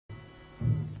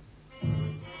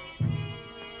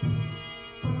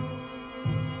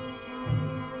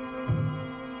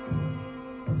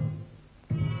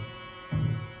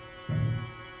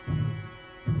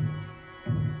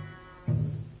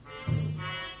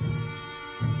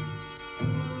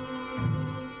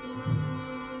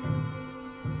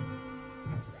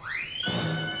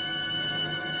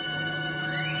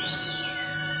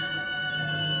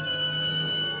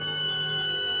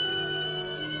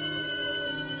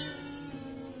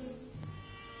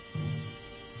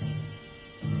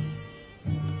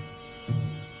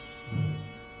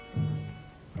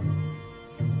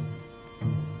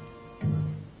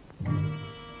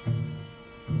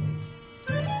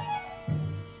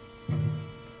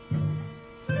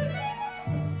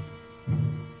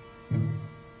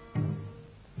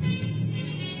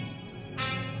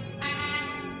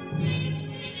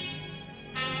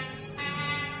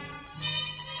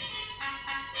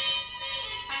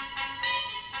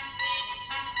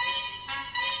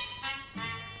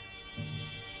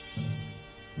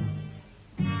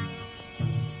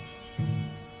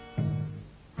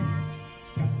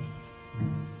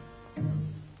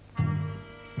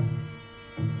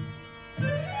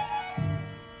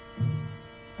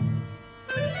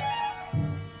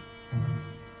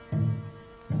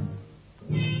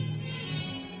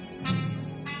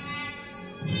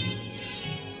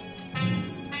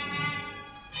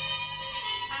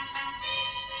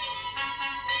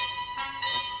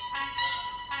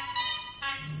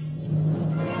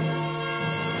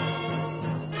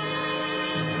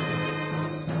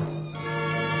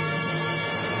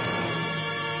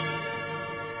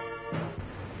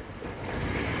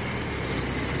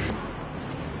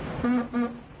Oh,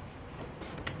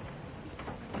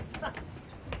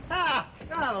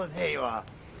 there you are.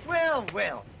 Well,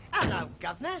 well. Hello,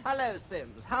 Governor. Hello,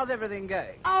 Sims. How's everything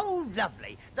going? Oh,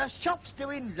 lovely. The shop's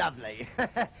doing lovely.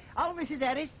 Oh, Mrs.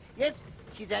 Harris, yes,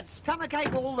 she's had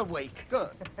stomachache all the week.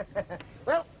 Good.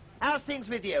 Well, how's things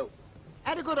with you?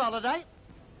 Had a good holiday?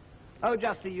 Oh,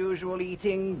 just the usual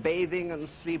eating, bathing, and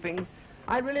sleeping.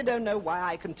 I really don't know why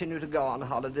I continue to go on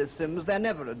holidays, Sims. They're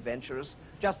never adventurous.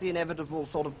 Just the inevitable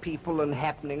sort of people and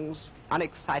happenings.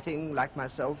 Unexciting, like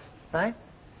myself. Eh?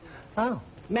 Oh.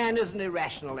 Man is an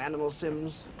irrational animal,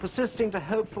 Sims, persisting to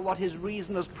hope for what his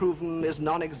reason has proven is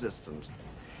non-existent.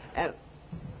 And...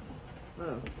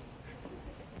 oh.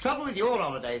 Trouble with your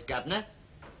holidays, Governor,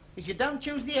 is you don't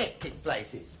choose the hectic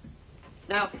places.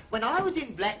 Now, when I was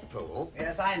in Blackpool...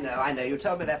 Yes, I know. You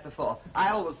told me that before. I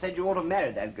always said you ought to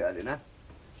marry that girl, you know.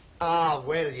 Ah,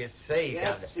 well, you see,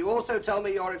 Yes, Governor. you also told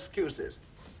me your excuses.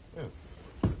 Oh.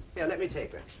 Here, let me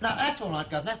take her. No, that's all right,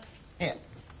 Governor. Here,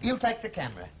 you take the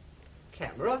camera.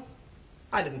 Camera?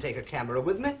 I didn't take a camera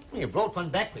with me. You brought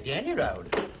one back with you any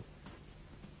road.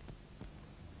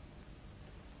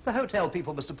 The hotel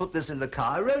people must have put this in the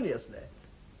car erroneously.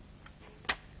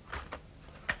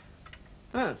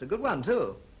 Oh, it's a good one,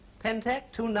 too.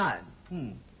 Pentac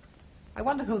 29. I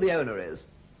wonder who the owner is.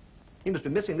 He must be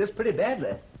missing this pretty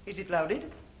badly. Is it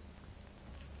loaded?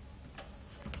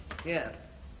 Yeah.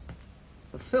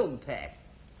 The film pack.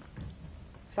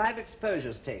 5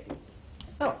 exposures taken.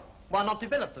 Oh, why not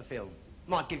develop the film?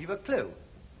 Might give you a clue.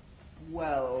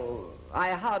 Well,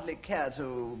 I hardly care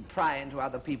to pry into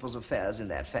other people's affairs in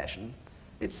that fashion.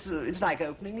 It's like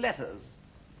opening letters.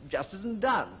 Just isn't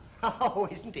done. Oh,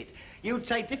 isn't it? You'd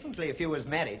say differently if you was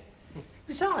married.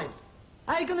 Besides,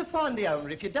 how are you going to find the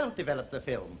owner if you don't develop the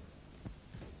film?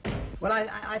 Well,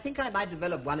 I think I might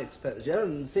develop one exposure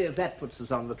and see if that puts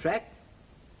us on the track.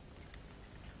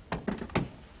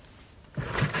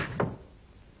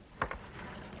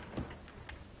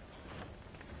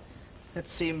 That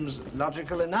seems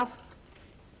logical enough.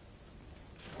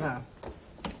 Now,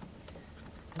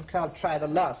 I think I'll try the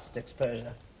last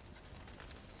exposure.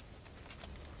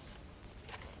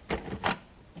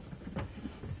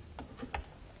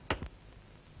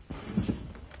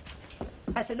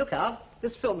 I say, look out,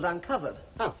 this film's uncovered.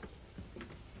 Oh.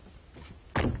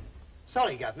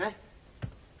 Sorry, Governor.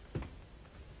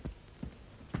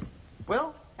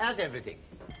 Well, how's everything?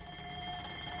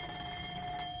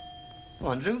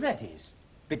 Wonder who that is.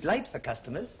 Bit late for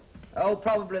customers. Oh,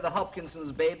 probably the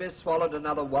Hopkinson's baby swallowed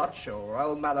another watch, or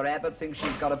old Mother Abbott thinks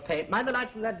she's got a paint. Mind the light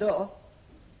from that door.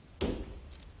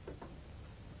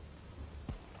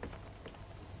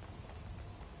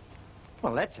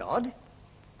 Well, that's odd.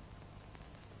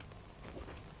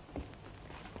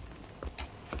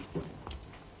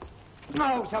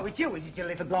 Oh, so it's you, is it, you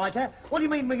little blighter? What do you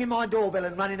mean ringing my doorbell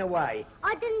and running away?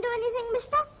 I didn't do anything,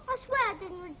 mister. I swear I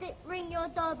didn't ring your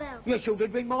doorbell. Yes, you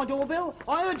did ring my doorbell.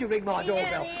 I heard you ring my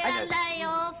doorbell. Here, lay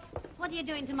off. What are you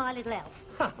doing to my little elf?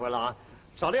 Well,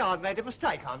 sorry, I've made a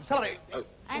mistake. I'm sorry.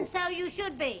 And so you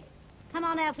should be. Come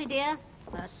on, Elfie, dear.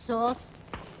 A sauce.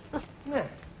 Yeah,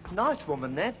 nice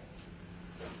woman, that.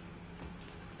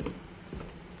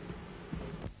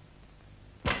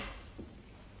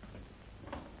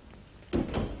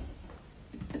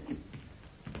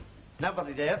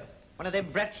 Nobody there. One of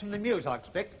them brats from the Mews, I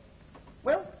expect.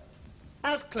 Well,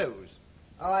 how's clues?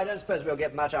 Oh, I don't suppose we'll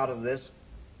get much out of this.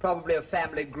 Probably a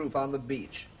family group on the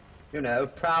beach. You know,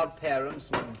 proud parents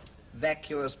and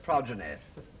vacuous progeny.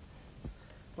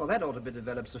 Well, that ought to be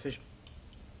developed sufficient.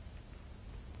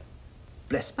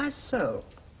 Bless my soul.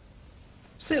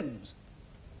 Sims,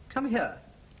 come here.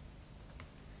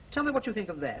 Tell me what you think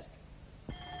of that.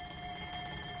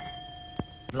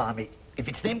 Blimey, if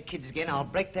it's them kids again, I'll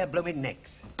break their blooming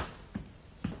necks.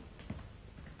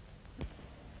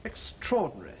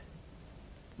 Extraordinary.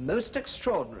 Most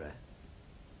extraordinary.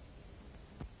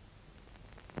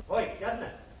 Oi,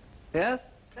 Governor. Yes?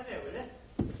 Come here, will you?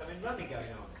 There's something rummy going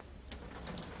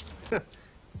on.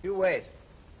 You wait.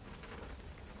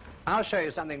 I'll show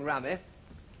you something rummy.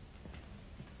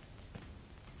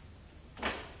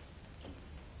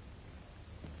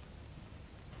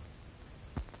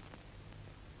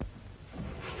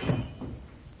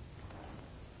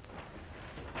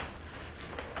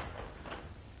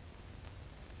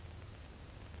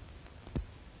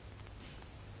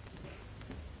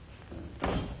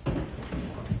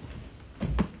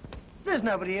 There's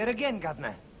nobody here again,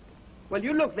 Governor. Well,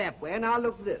 you look that way and I'll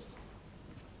look this.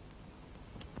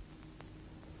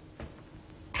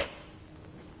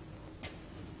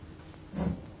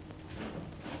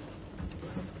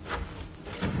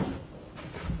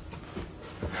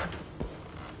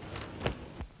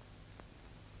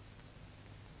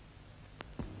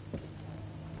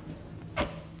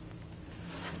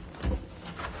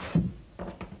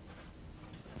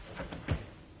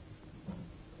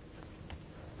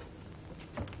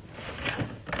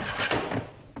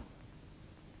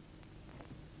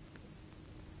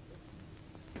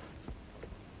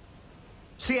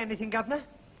 See anything, Governor?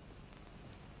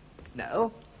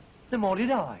 No. The more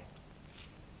did I.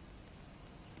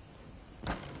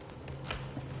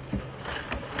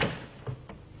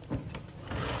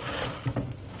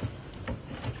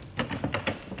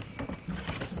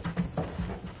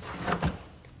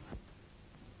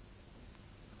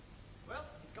 Well,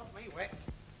 it's got me wet.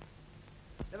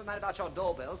 Never mind about your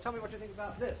doorbells. Tell me what you think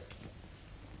about this.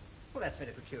 Well, that's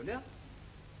very peculiar.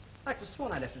 I could have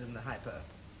sworn I left it in the hyper.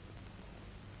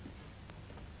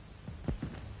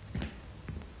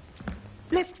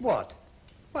 Left what?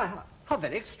 Why, how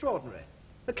very extraordinary.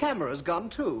 The camera's gone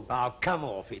too. Oh, come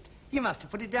off it. You must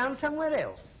have put it down somewhere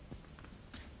else.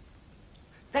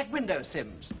 That window,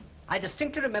 Sims. I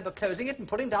distinctly remember closing it and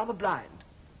pulling down the blind.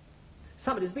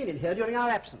 Somebody's been in here during our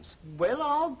absence. Well,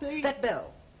 I'll be... That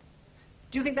bell.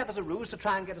 Do you think that was a ruse to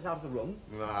try and get us out of the room?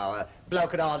 Oh, a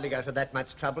bloke could hardly go to that much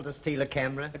trouble to steal a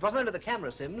camera. It wasn't only the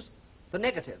camera, Sims. The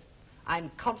negative.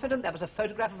 I'm confident that was a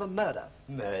photograph of a murder.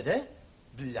 Murder?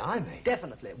 Blimey.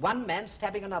 Definitely. One man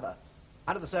stabbing another.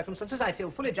 Under the circumstances, I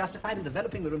feel fully justified in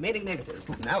developing the remaining negatives.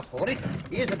 Now for it.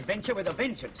 Here's adventure with a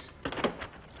vengeance.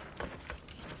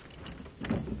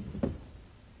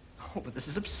 Oh, but this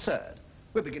is absurd.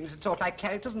 We're beginning to talk like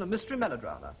characters in a mystery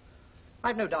melodrama.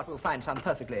 I've no doubt we'll find some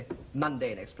perfectly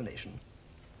mundane explanation.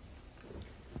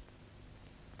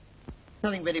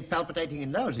 Nothing very palpitating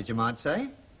in those, as you might say.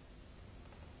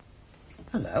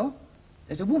 Hello.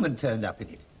 There's a woman turned up in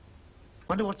it.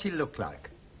 Wonder what she looked like.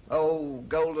 Oh,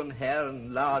 golden hair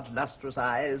and large, lustrous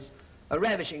eyes. A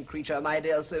ravishing creature, my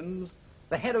dear Sims.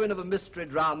 The heroine of a mystery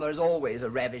drama is always a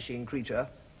ravishing creature.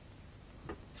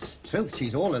 Truth,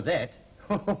 she's all of that.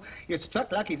 You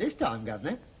struck lucky this time,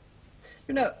 Governor.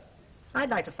 You know, I'd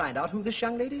like to find out who this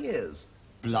young lady is.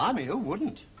 Blimey, who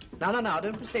wouldn't? No,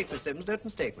 don't mistake me, Sims, don't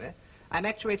mistake me. I'm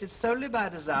actuated solely by a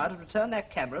desire to return that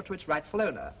camera to its rightful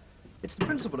owner. It's the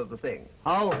principle of the thing.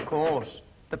 Oh, of course.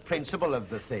 The principle of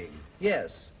the thing.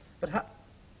 Yes, but how...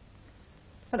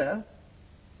 Hello.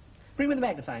 Bring me the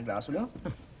magnifying glass, will you?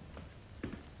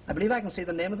 I believe I can see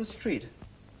the name of the street.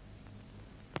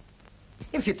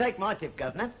 If you take my tip,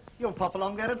 Governor, you'll pop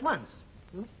along there at once.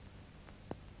 Hmm?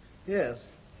 Yes,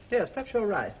 perhaps you're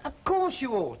right. Of course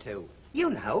you ought to.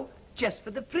 You know, just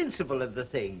for the principle of the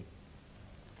thing.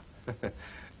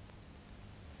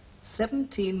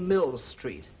 17 Mill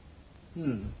Street.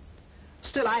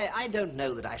 Still, I don't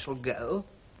know that I shall go.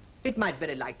 It might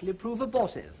very likely prove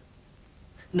abortive.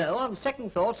 No, on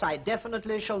second thoughts, I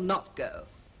definitely shall not go.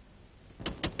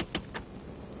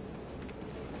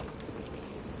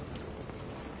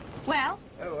 Well?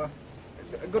 Oh,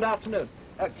 good afternoon.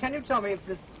 Can you tell me if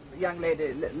this young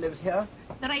lady lives here?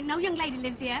 There ain't no young lady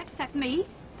lives here except me.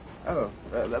 Oh,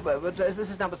 but this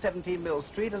is number 17 Mill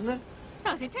Street, isn't it?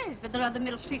 Suppose it is, but there are other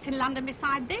middle streets in London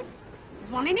beside this.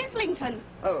 There's one in Islington.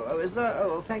 Oh, is there? Oh,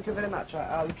 well, thank you very much.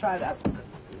 I'll try that.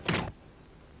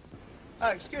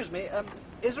 Excuse me,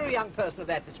 is there a young person of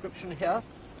that description here?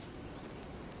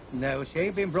 No, she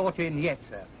ain't been brought in yet,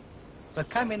 sir.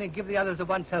 But come in and give the others a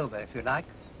once-over, if you like.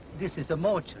 This is the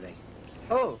mortuary.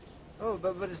 Oh,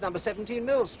 but it's number 17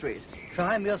 Mill Street.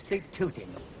 Try Mill Street,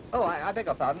 Tooting. Oh, I beg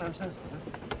your pardon, I'm so...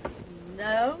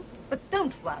 No, but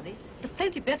don't worry. There's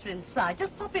plenty better inside.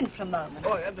 Just pop in for a moment.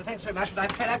 Oh, thanks very much, but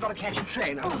I'm afraid I've got to catch a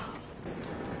train.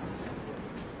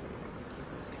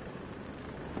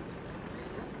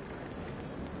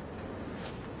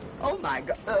 Oh, my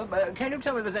God. Can you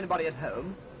tell me if there's anybody at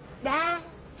home? Nah.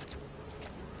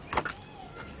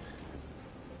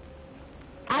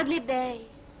 Ugly day.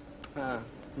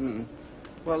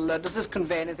 Well, does this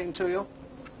convey anything to you?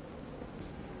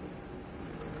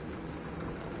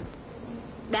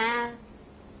 Nah.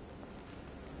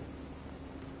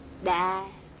 Nah.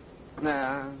 No,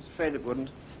 I was afraid it wouldn't.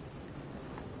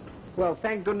 Well,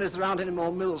 thank goodness there aren't any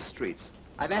more Mill Streets.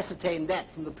 I've ascertained that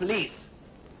from the police.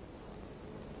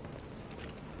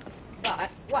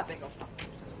 What beg your pardon?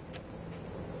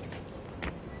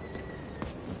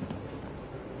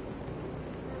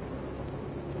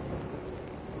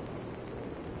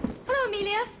 Hello,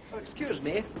 Amelia. Oh, excuse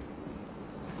me.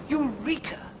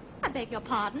 Eureka! I beg your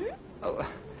pardon? Oh,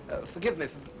 forgive me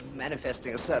for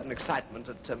manifesting a certain excitement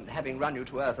at having run you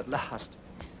to earth at last.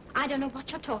 I don't know what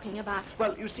you're talking about.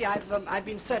 Well, you see, I've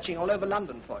been searching all over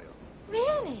London for you.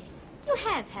 Really? You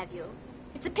have you?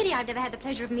 It's a pity I've never had the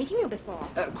pleasure of meeting you before.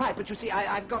 Quite, but you see,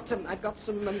 I've got some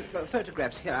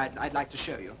photographs here I'd like to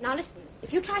show you. Now listen,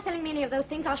 if you try selling me any of those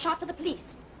things, I'll shout for the police.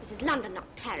 This is London, not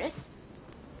Paris.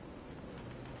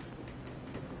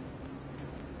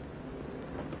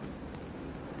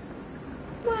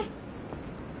 Why,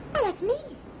 that's me.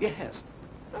 Yes.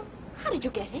 Oh, How did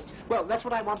you get it? Well, that's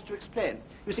what I wanted to explain.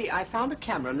 You see, I found a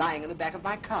camera lying in the back of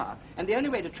my car, and the only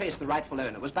way to trace the rightful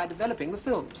owner was by developing the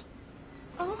films.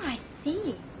 Oh, I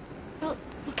see. Well,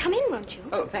 come in, won't you?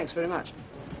 Oh, thanks very much.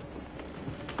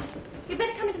 You'd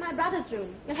better come into my brother's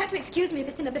room. You'll have to excuse me if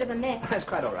it's in a bit of a mess. That's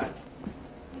quite all right.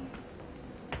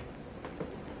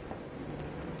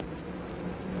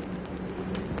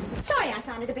 Sorry I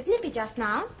found it a bit nippy just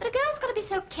now, but a girl's got to be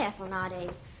so careful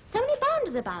nowadays. So many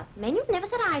bounders about, men you've never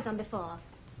set eyes on before.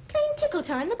 Playing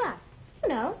tickle-toe in the buff, you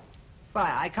know.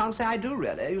 Why, I can't say I do,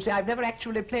 really. You see, I've never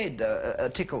actually played a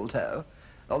tickle-toe,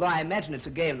 although I imagine it's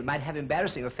a game that might have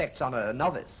embarrassing effects on a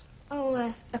novice.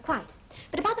 Oh, quite.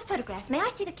 But about the photographs, may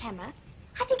I see the camera?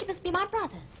 I think it must be my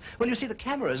brother's. Well, you see, the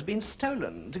camera has been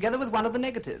stolen, together with one of the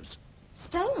negatives.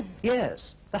 Stolen?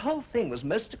 Yes. The whole thing was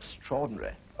most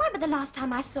extraordinary. Why, but the last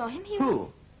time I saw him, he was...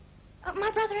 Who?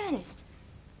 My brother Ernest.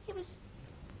 He was...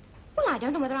 Well, I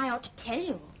don't know whether I ought to tell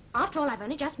you. After all, I've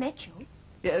only just met you.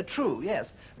 Yeah, true,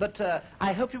 yes. But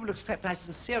I hope you will accept my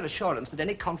sincere assurance that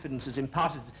any confidences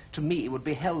imparted to me would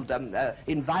be held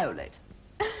inviolate.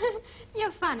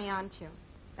 You're funny, aren't you?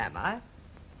 Am I?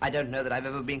 I don't know that I've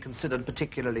ever been considered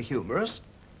particularly humorous.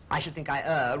 I should think I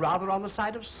err rather on the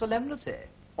side of solemnity,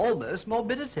 almost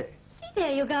morbidity. See,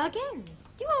 there you go again.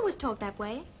 Do you always talk that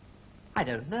way? I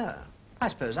don't know. I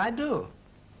suppose I do.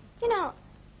 You know,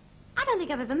 I don't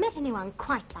think I've ever met anyone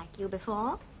quite like you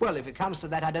before. Well, if it comes to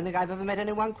that, I don't think I've ever met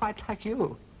anyone quite like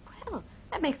you. Well,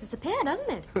 that makes us a pair, doesn't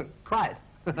it? Quite.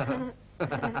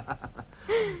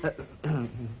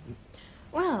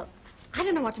 Well, I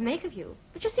don't know what to make of you,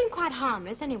 but you seem quite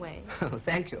harmless anyway. Oh,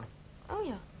 thank you.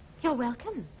 Oh, you're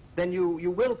welcome. Then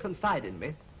you will confide in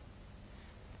me?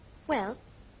 Well,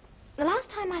 the last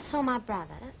time I saw my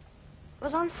brother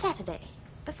was on Saturday,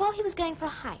 before he was going for a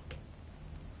hike.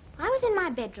 I was in my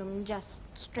bedroom just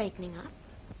straightening up.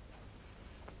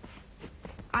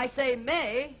 I say,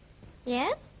 May,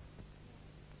 Yes?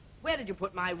 where did you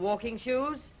put my walking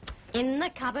shoes? In the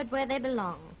cupboard where they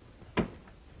belong.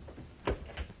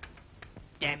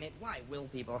 Damn it, why will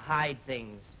people hide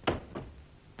things?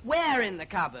 Where in the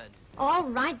cupboard? All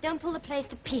right, don't pull the place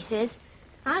to pieces.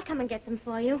 I'll come and get them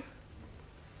for you.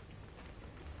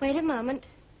 Wait a moment.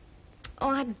 Oh,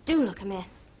 I do look a mess.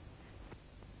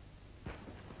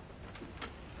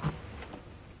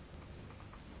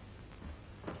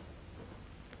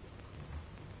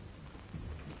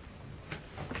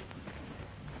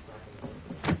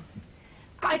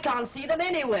 I can't see them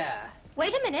anywhere.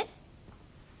 Wait a minute.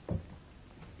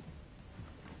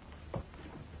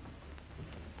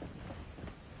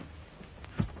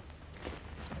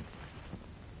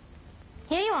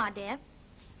 Here you are, dear.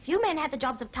 If you men had the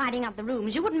jobs of tidying up the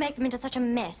rooms, you wouldn't make them into such a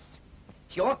mess.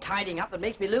 It's your tidying up that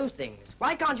makes me lose things.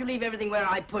 Why can't you leave everything where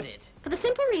I put it? For the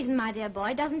simple reason, my dear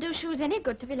boy, it doesn't do shoes any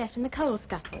good to be left in the coal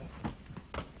scuttle.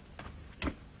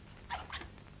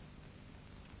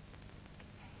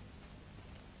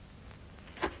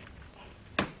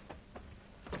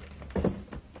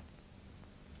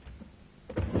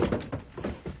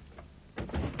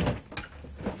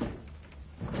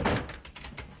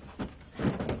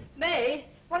 May,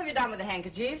 what have you done with the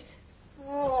handkerchiefs? Oh,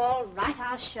 all right,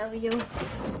 I'll show you.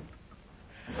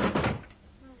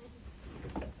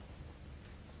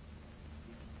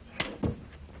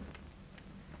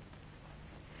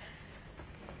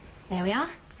 There we are.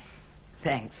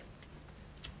 Thanks.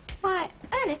 Why,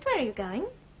 Ernest, where are you going?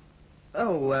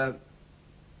 Oh,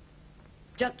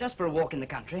 just for a walk in the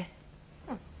country.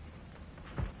 Oh.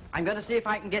 I'm going to see if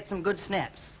I can get some good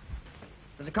snaps.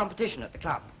 There's a competition at the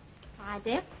club. All right,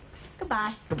 dear.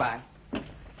 Goodbye. Goodbye.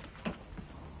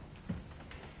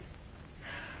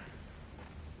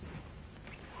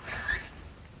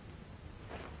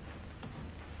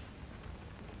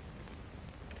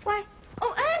 Why?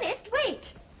 Oh, Ernest, wait.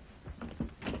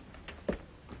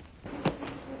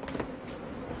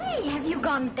 Hey, have you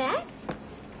gone back?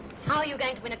 How are you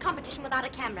going to win a competition without a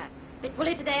camera? Bit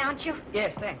woolly today, aren't you?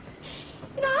 Yes, thanks.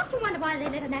 You know, I often wonder why they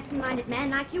let an absent-minded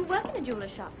man like you work in a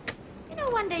jeweler's shop. You know,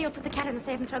 one day you'll put the cat in the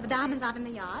safe and throw the diamonds out in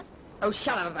the yard. Oh,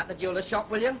 shut up about the jeweler's shop,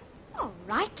 will you? All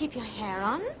right, keep your hair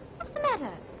on. What's the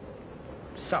matter?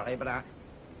 Sorry, but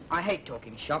I hate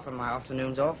talking shop on my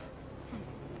afternoons off.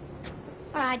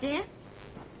 All right, dear.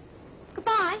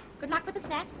 Goodbye. Good luck with the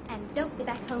snacks, and don't be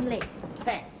back home late.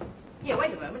 Thanks. Here,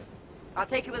 wait a moment. I'll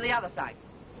take you with the other sights.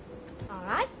 All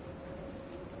right?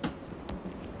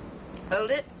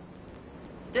 Hold it.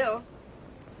 Still.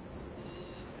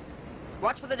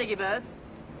 Watch for the diggy bird.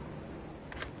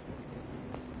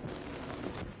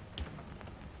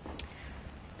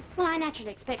 Well, I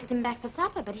naturally expected him back for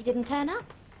supper, but he didn't turn up.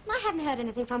 And I haven't heard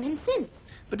anything from him since.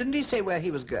 But didn't he say where he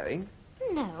was going?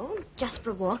 No, just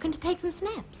for a walk and to take some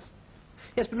snaps.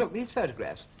 Yes, but look, these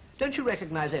photographs. Don't you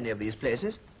recognize any of these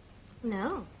places?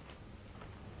 No.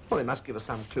 Well, they must give us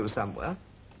some clue somewhere.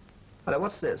 Hello,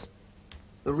 what's this?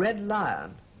 The Red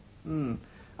Lion.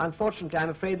 Unfortunately, I'm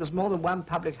afraid there's more than one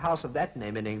public house of that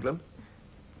name in England.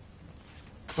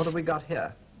 What have we got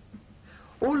here?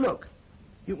 Oh, look.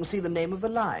 You can see the name of the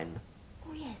line.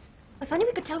 Oh, yes. If only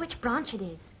we could tell which branch it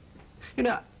is. You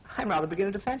know, I'm rather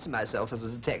beginning to fancy myself as a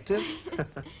detective.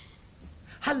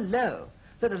 Hello.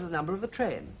 Look, there's the number of the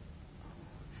train.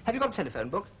 Have you got a telephone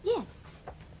book? Yes.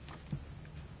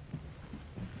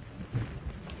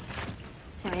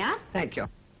 Here we are. Thank you.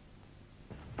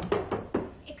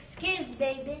 Excuse me,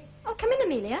 baby. Oh, come in,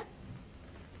 Amelia.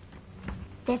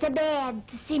 There's a man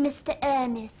to see Mr.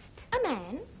 Ernest. A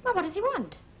man? Well, what does he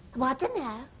want? Want to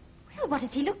know? Well, what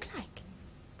does he look like?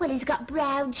 Well, he's got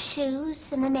brown shoes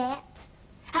and a net.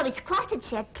 Oh, he's quite a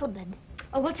gentleman.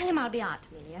 Oh, we'll tell him I'll be out,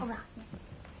 Amelia. All right.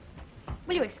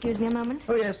 Will you excuse me a moment?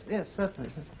 Oh, yes, yes, certainly.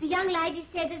 The young lady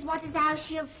says as what is how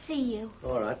she'll see you.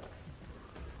 All right.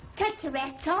 Take your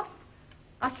hat off.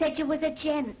 I said you was a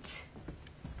gent.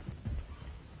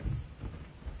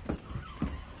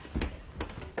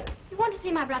 You want to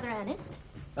see my brother Ernest?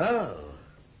 Oh.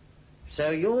 So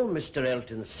you're Mr.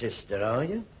 Elton's sister, are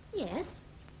you? Yes.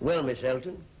 Well, Miss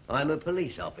Elton, I'm a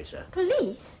police officer.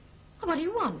 Police? Oh, what do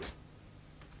you want?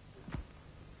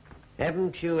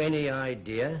 Haven't you any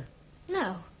idea?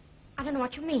 No. I don't know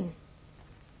what you mean.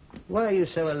 Why are you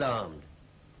so alarmed?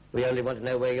 We only want to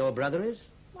know where your brother is.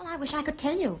 Well, I wish I could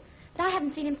tell you. But I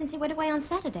haven't seen him since he went away on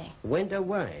Saturday. Went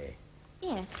away?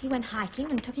 Yes, he went hiking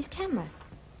and took his camera.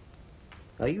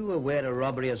 Are you aware a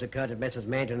robbery has occurred at Messrs.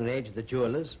 Manton and Edge, the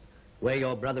jewelers, where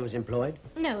your brother was employed?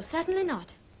 No, certainly not.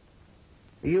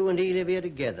 You and he live here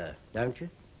together, don't you?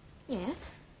 Yes.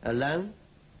 Alone?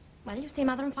 Well, you see,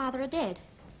 Mother and Father are dead.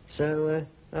 So,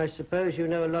 I suppose you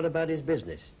know a lot about his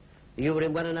business. You were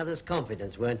in one another's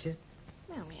confidence, weren't you?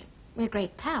 Well, we're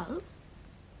great pals.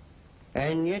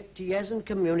 And yet he hasn't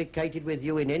communicated with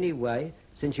you in any way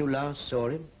since you last saw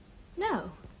him?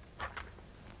 No.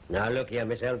 Now, look here,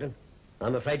 Miss Elton.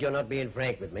 I'm afraid you're not being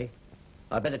frank with me.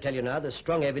 I'd better tell you now there's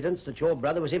strong evidence that your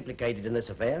brother was implicated in this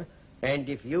affair. And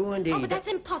if you and he... Oh, but that's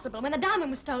impossible. When the diamond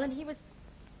was stolen, he was...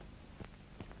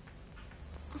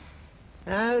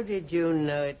 How did you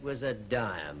know it was a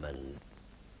diamond?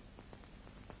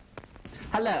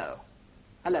 Hello.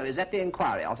 Hello, is that the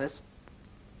inquiry office?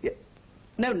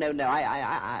 No,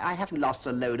 I haven't lost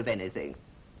a load of anything.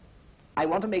 I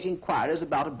want to make inquiries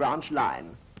about a branch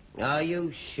line. Are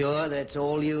you sure that's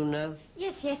all you know?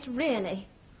 Yes, really.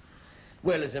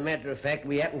 Well, as a matter of fact,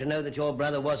 we happen to know that your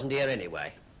brother wasn't here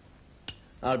anyway.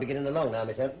 I'll be getting along now,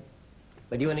 Miss Elton.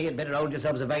 But you and he had better hold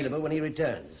yourselves available when he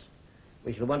returns.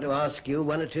 We shall want to ask you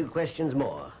one or two questions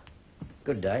more.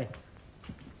 Good day.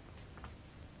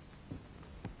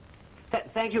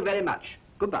 Thank you very much.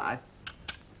 Goodbye.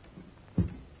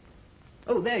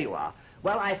 Oh, there you are.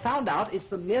 Well, I found out it's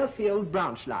the Muirfield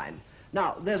branch line.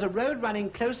 Now, there's a road running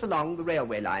close along the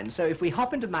railway line, so if we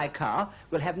hop into my car,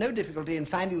 we'll have no difficulty in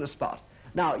finding the spot.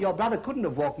 Now, your brother couldn't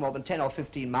have walked more than 10 or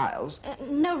 15 miles.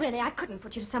 No, really, I couldn't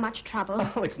put you to so much trouble.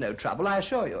 Oh, it's no trouble, I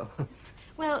assure you.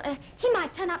 Well, he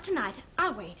might turn up tonight.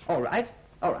 I'll wait. All right,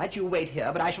 you wait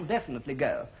here, but I shall definitely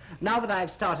go. Now that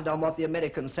I've started on what the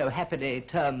Americans so happily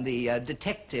term the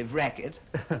detective racket,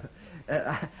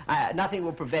 nothing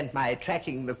will prevent my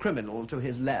tracking the criminal to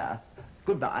his lair.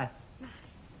 Goodbye.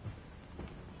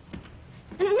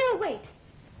 No, wait.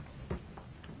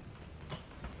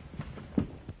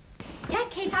 Yeah,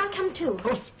 Kate, I'll come too.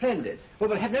 Oh, splendid. Well,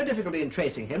 we'll have no difficulty in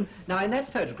tracing him. Now, in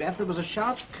that photograph, there was a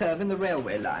sharp curve in the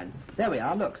railway line. There we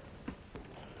are, look.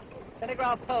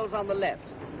 Telegraph poles on the left.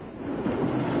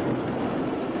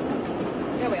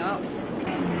 Here we are.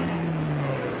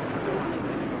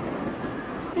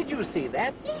 Did you see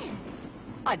that? Yes.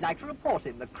 I'd like to report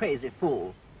him, the crazy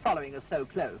fool, following us so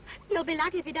close. You'll be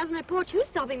lucky if he doesn't report you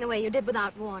stopping the way you did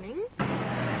without warning.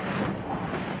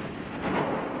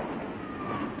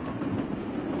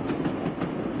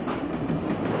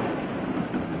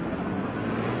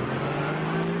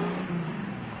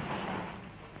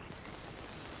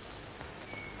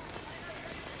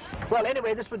 Well,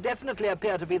 anyway, this would definitely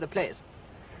appear to be the place.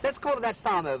 Let's call to that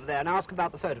farm over there and ask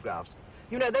about the photographs.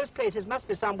 You know, those places must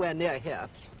be somewhere near here.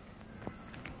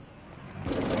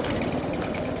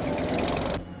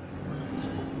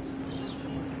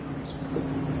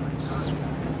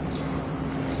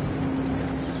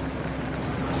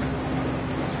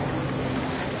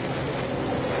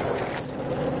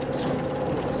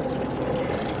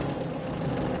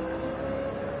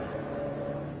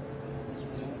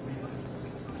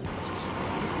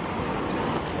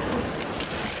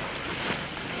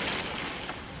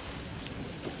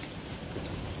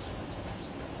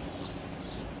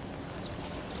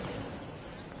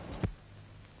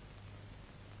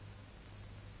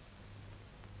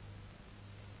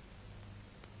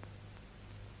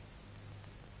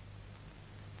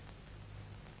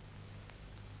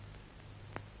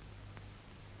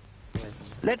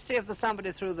 Let's see if there's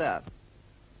somebody through there.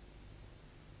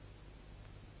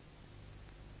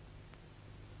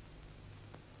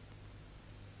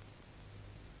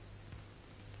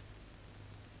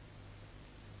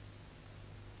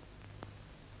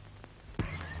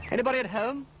 Anybody at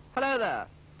home? Hello there.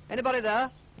 Anybody there?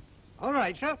 All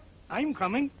right, sir. I'm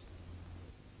coming.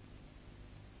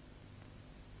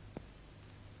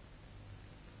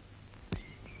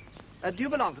 Do you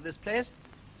belong to this place?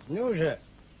 No, sir.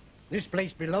 This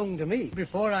place belonged to me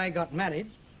before I got married.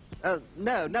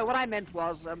 No. What I meant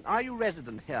was, are you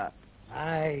resident here?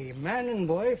 Aye, man and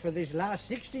boy for this last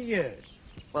 60 years.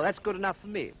 Well, that's good enough for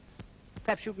me.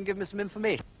 Perhaps you can give me some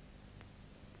information.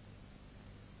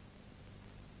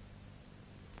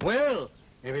 Well,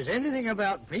 if it's anything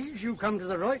about pigs, you come to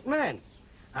the right man.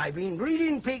 I've been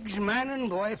breeding pigs, man and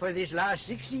boy, for this last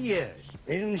 60 years.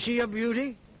 Isn't she a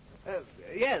beauty?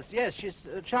 Yes, she's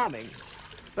charming.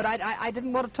 But I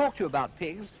didn't want to talk to you about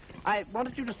pigs. I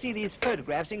wanted you to see these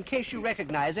photographs in case you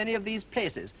recognize any of these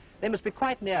places. They must be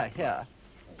quite near here.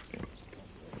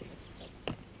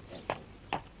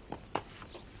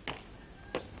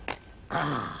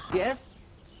 Yes?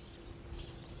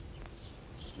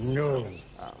 No.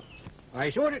 Oh. I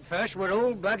thought at first we're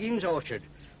old Buggins' orchard,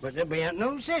 but there ain't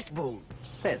no cesspool.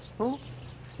 Cesspool?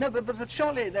 No, but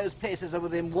surely those places are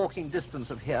within walking distance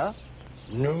of here.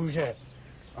 No, sir.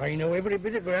 I know every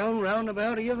bit of ground round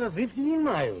about here for 15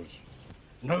 miles.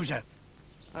 No, sir.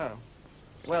 Oh.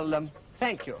 Well,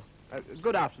 thank you.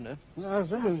 Good afternoon.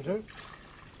 Afternoon, sir.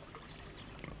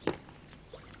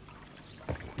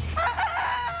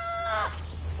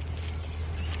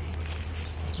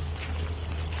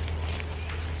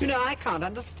 You know, I can't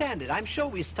understand it. I'm sure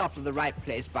we stopped at the right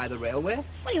place by the railway.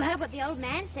 Well, you heard what the old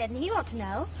man said, and he ought to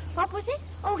know. What was it?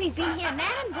 Oh, he's been here,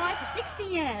 man and boy, for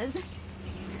 60 years.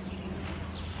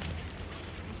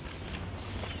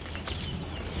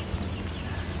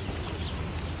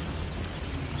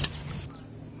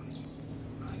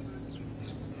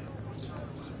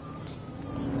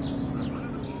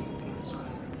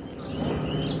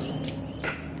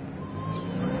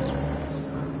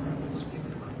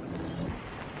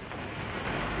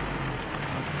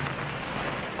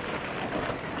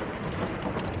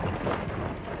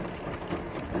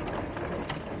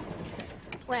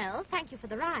 Well, thank you for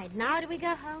the ride. Now do we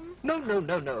go home? No.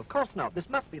 Of course not. This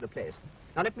must be the place.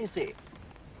 Now, let me see.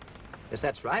 Yes,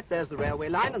 that's right. There's the railway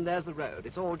line and there's the road.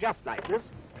 It's all just like this.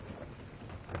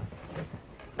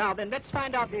 Now, then, let's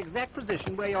find out the exact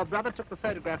position where your brother took the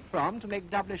photograph from to make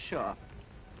doubly sure.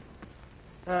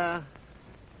 Well,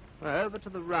 over to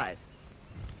the right.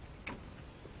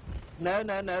 No,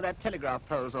 that telegraph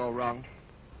pole's all wrong.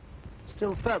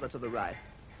 Still further to the right.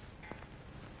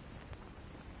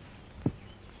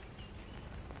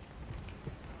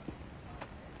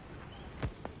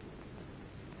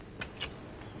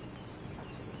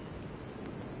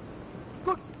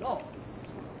 Good Lord.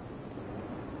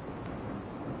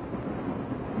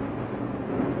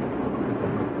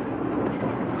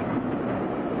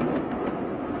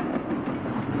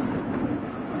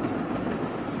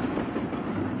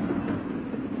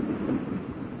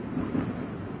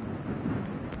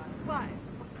 Why,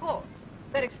 of course.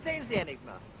 That explains the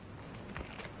enigma.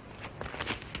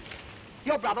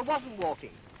 Your brother wasn't walking.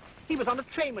 He was on a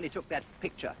train when he took that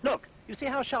picture. Look, you see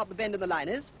how sharp the bend in the line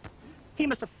is? He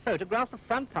must have photographed the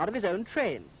front part of his own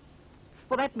train.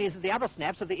 Well, that means that the other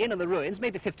snaps of the inn and the ruins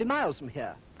may be 50 miles from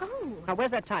here. Oh. Now,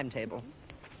 where's that timetable?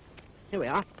 Here we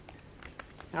are.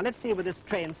 Now, let's see where this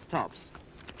train stops.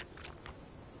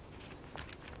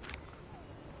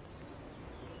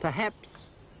 Perhaps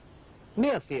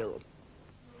Muirfield.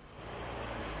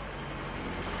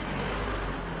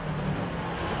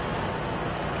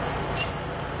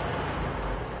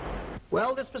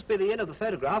 Well, this must be the inn of the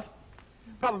photograph.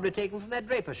 Probably taken from that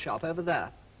draper's shop over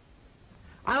there.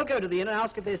 I'll go to the inn and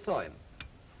ask if they saw him.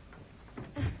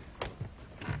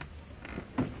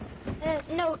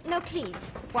 No, please.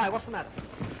 Why, what's the matter?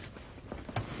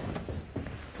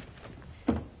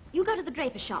 You go to the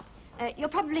draper's shop. You'll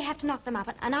probably have to knock them up,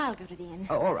 and I'll go to the inn.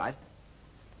 Oh, all right.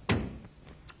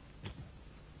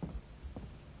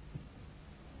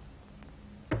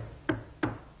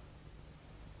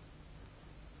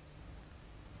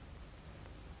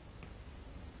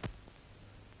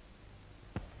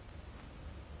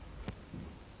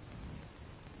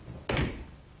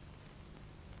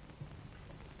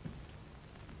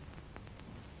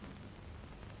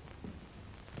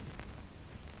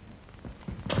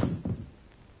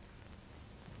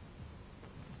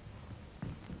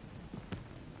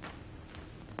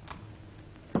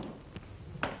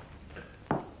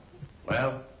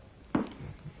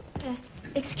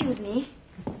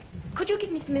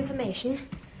 station.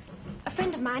 A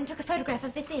friend of mine took a photograph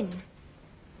of this inn.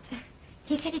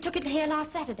 He said he took it here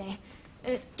last Saturday.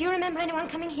 Do you remember anyone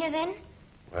coming here then?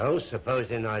 Well,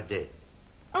 supposing I did.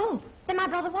 Oh, then my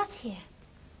brother was here.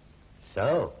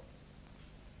 So?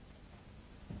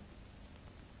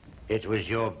 It was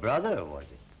your brother, was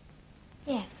it?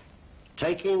 Yes.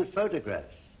 Taking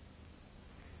photographs?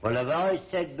 Well, as I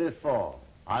said before,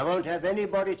 I won't have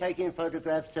anybody taking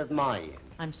photographs of my inn.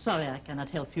 I'm sorry I cannot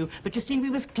help you, but you see,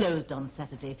 we was closed on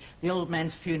Saturday. The old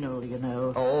man's funeral, you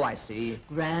know. Oh, I see.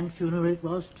 Grand funeral it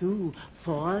was, too.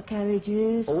 4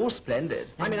 carriages. Oh, splendid.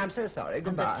 I'm so sorry. And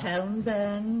Goodbye. the town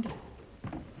band.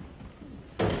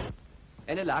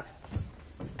 Any luck?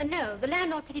 No, the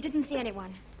landlord said he didn't see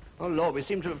anyone. Oh, Lord, we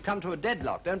seem to have come to a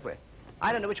deadlock, don't we?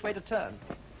 I don't know which way to turn.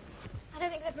 I don't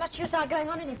think there's much use our going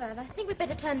on any further. I think we'd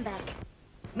better turn back.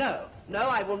 No,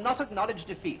 I will not acknowledge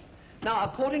defeat. Now,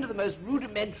 according to the most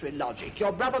rudimentary logic,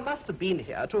 your brother must have been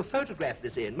here to have photographed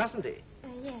this inn, mustn't he?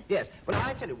 Yes. Yes. Well,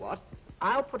 I tell you what,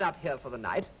 I'll put up here for the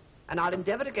night, and I'll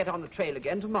endeavor to get on the trail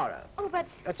again tomorrow. Oh, but...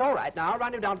 That's all right. Now, I'll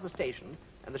run him down to the station,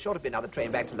 and there's sure to be another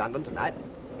train back to London tonight.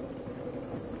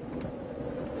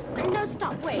 No,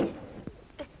 stop, wait.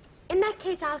 In that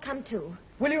case, I'll come too.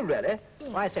 Will you really? Yes.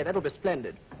 Well, I say, that'll be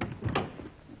splendid.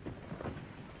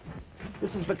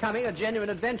 This is becoming a genuine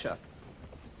adventure.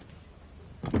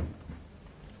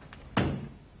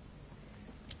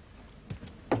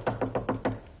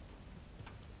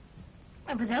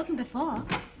 It was open before.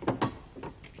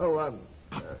 Oh,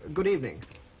 good evening.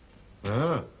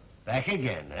 Oh, back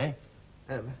again,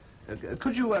 eh?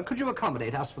 Could you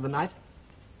accommodate us for the night?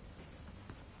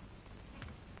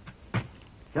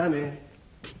 Come in.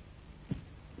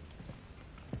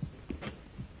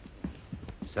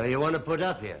 So you want to put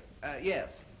up here? Yes.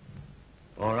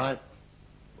 All right.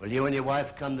 Will you and your wife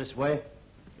come this way?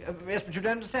 Yes, but you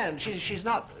don't understand. She's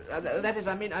not. That is,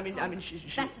 I mean, she...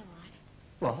 That's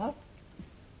all right. What?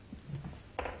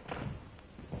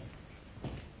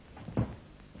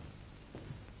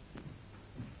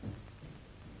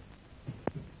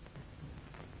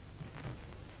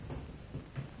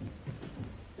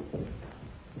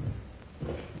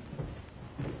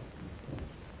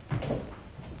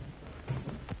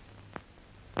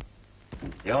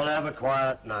 You'll have a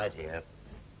quiet night here.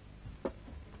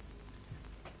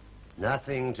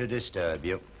 Nothing to disturb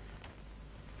you.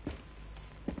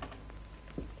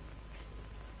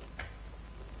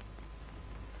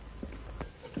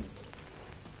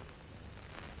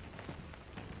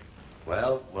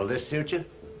 Well, will this suit you?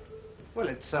 Well,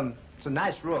 it's a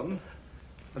nice room.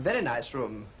 A very nice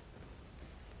room.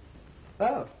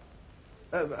 Oh.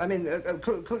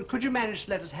 Could you manage to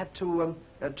let us have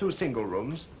two single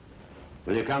rooms?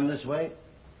 Will you come this way?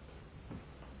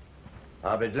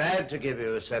 I'll be glad to give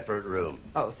you a separate room.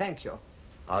 Oh, thank you.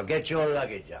 I'll get your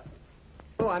luggage up.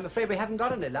 Oh, I'm afraid we haven't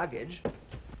got any luggage.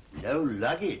 No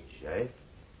luggage, eh?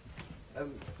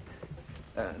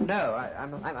 No,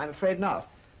 I'm afraid not.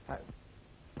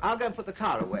 I'll go and put the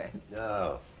car away.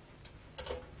 No.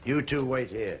 You two wait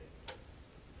here.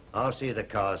 I'll see the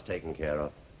car's taken care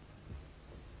of.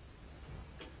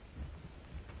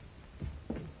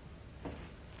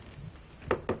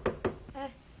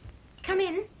 Come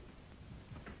in.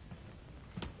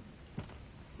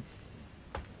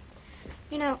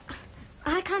 You know,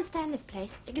 I can't stand this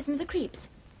place. It gives me the creeps.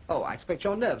 Oh, I expect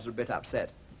your nerves are a bit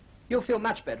upset. You'll feel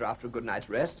much better after a good night's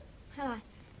rest. Well,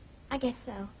 I guess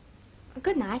so. Well,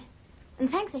 good night. And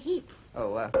thanks a heap.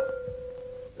 Oh,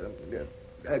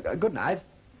 good night.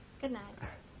 Good night.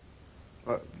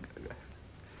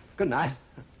 Good night.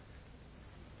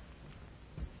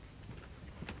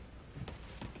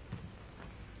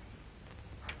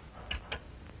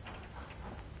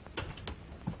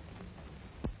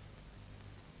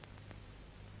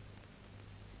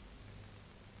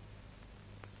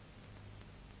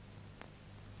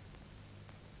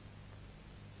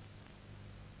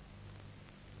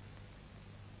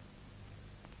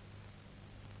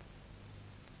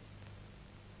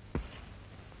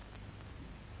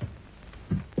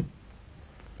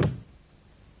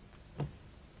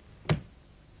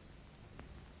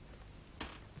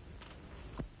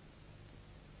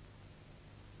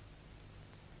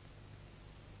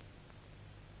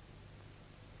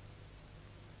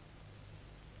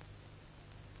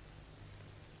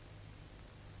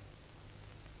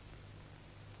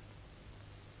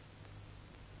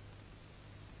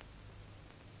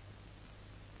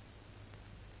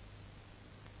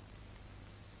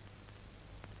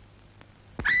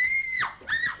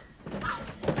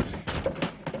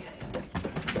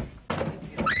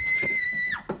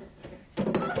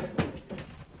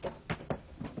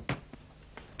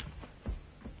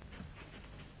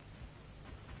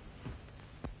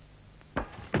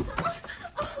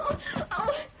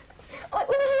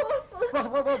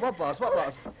 What was? What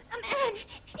was? A man.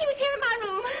 He was here in my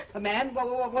room. A man?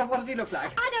 What did he look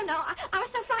like? I don't know. I was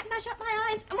so frightened I shut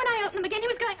my eyes. And when I opened them again, he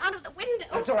was going out of the window.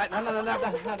 It's all right.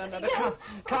 No.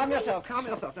 Calm yourself.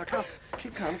 Now, calm.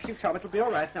 Keep calm. It'll be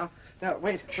all right. Now,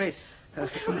 wait.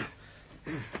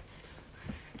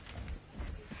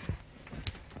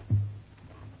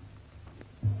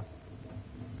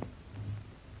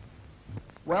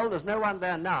 Well, there's no one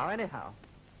there now, anyhow.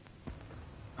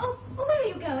 Oh, where are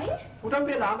you going? Well, don't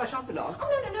be alarmed. I shan't be long.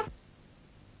 Oh, no.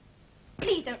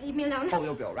 Please don't leave me alone. Oh,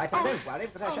 you'll be all right. Now, don't worry,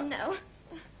 but I shall... no.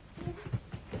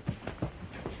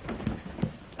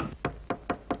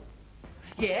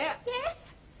 Yeah? Yes?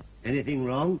 Anything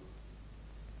wrong?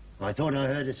 I thought I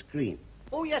heard a scream.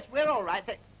 Oh, yes, we're all right.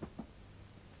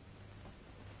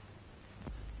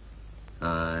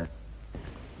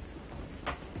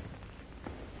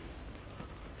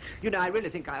 You know, I really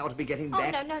think I ought to be getting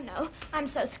back. Oh, no.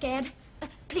 I'm so scared.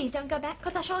 Please don't go back,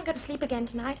 because I shan't go to sleep again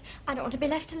tonight. I don't want to be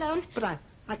left alone. But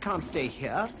I can't stay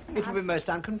here. It would be most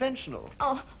unconventional.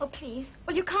 Oh, please.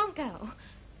 Well, you can't go.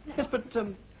 Yes,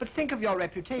 but think of your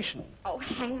reputation. Oh,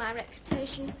 hang my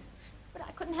reputation. But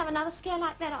I couldn't have another scare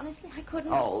like that, honestly. I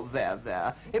couldn't. Oh,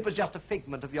 there. It was just a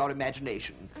figment of your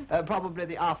imagination. Probably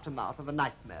the aftermath of a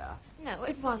nightmare. No,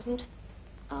 it wasn't.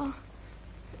 Oh,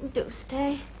 do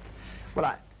stay.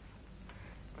 Well,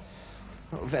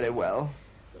 Oh, very well.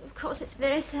 Of course, it's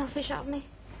very selfish of me.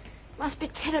 Must be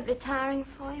terribly tiring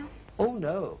for you. Oh,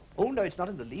 no, it's not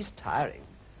in the least tiring.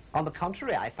 On the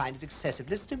contrary, I find it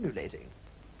excessively stimulating.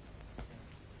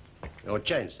 Your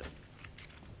change, sir.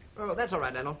 Oh, that's all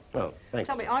right, Lionel. Oh, thanks.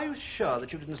 Tell me, are you sure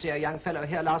that you didn't see a young fellow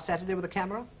here last Saturday with a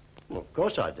camera? Well, of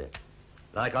course I did.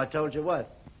 Like I told your wife,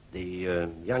 the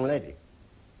young lady.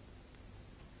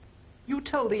 You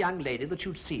told the young lady that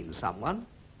you'd seen someone?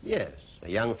 Yes, a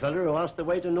young fellow who asked the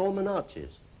way to Norman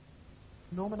Arches.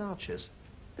 Norman Arches?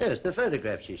 Yes, the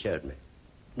photograph she showed me.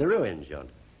 The ruins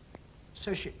yonder.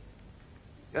 So she...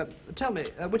 tell me,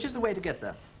 which is the way to get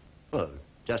there? Oh,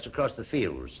 just across the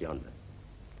fields yonder.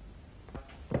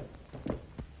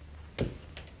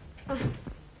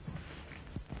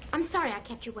 I'm sorry I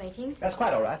kept you waiting. That's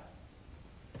quite all right.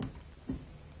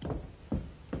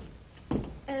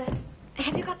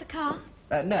 Have you got the car?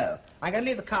 No. I'm going to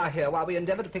leave the car here while we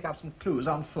endeavour to pick up some clues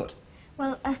on foot.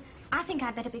 Well, I think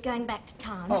I'd better be going back to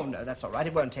town. Oh, no, that's all right.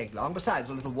 It won't take long. Besides,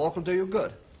 a little walk will do you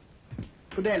good.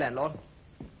 Good day, landlord.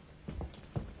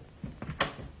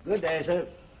 Good day, sir.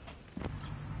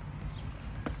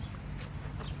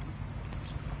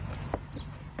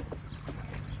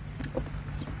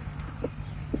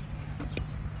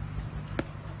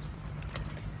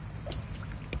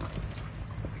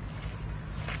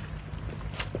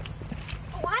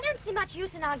 Much use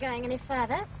in our going any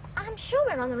further. I'm sure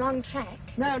we're on the wrong track.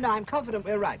 No, I'm confident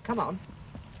we're right. Come on.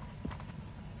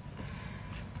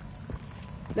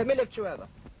 Let me lift you over.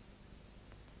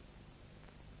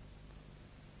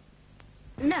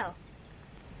 No.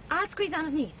 I'll squeeze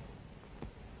underneath.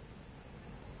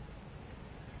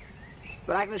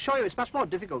 But I can assure you it's much more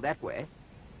difficult that way.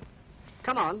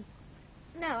 Come on.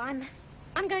 No,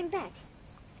 I'm going back.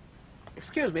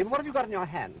 Excuse me, but what have you got in your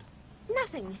hand?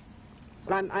 Nothing.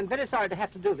 Well, I'm very sorry to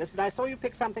have to do this, but I saw you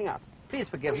pick something up. Please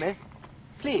forgive me.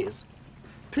 Please.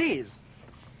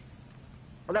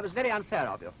 Well, that was very unfair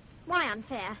of you. Why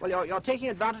unfair? Well, you're taking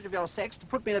advantage of your sex to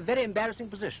put me in a very embarrassing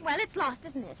position. Well, it's lost,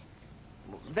 isn't it?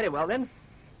 Very well, then.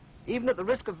 Even at the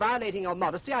risk of violating your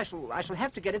modesty, I shall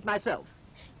have to get it myself.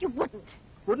 You wouldn't.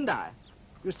 Wouldn't I?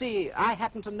 You see, I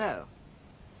happen to know.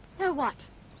 Know what?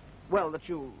 Well, that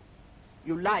you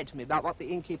lied to me about what the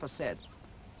innkeeper said.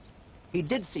 He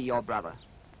did see your brother.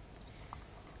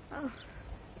 Oh.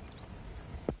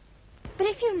 But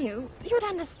if you knew, you'd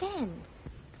understand.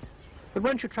 But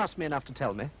won't you trust me enough to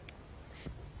tell me?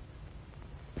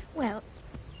 Well,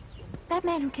 that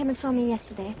man who came and saw me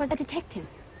yesterday was a detective.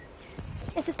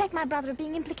 They suspect my brother of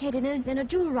being implicated in a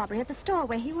jewel robbery at the store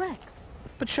where he works.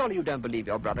 But surely you don't believe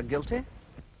your brother guilty?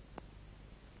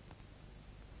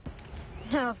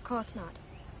 No, of course not.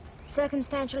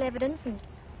 Circumstantial evidence, and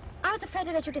I was afraid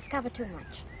to let you discover too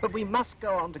much. But we must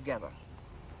go on together.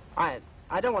 I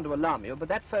don't want to alarm you, but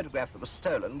that photograph that was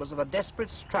stolen was of a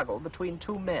desperate struggle between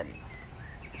two men.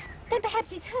 Then perhaps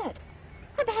he's hurt.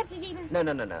 Or perhaps he's even...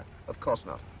 No. Of course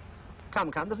not.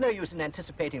 Come. There's no use in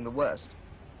anticipating the worst.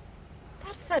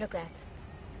 That photograph.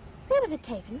 Where was it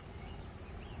taken?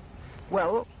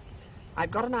 Well,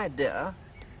 I've got an idea.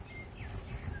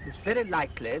 It's very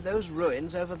likely those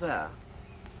ruins over there.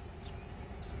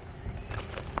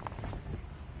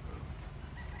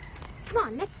 Come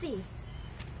on, let's see.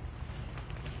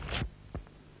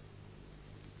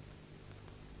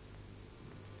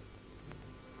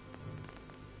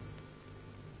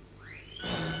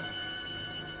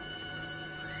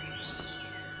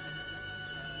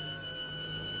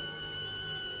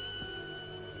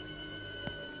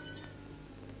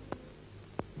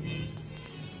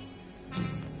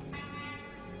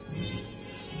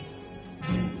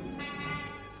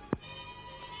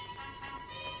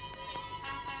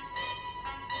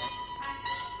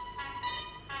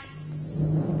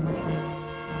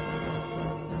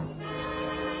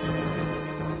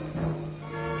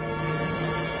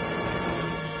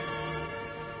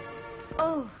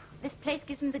 place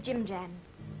gives him the Jim Jam.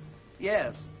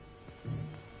 Yes.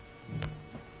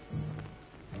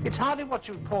 It's hardly what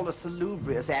you'd call a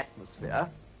salubrious atmosphere.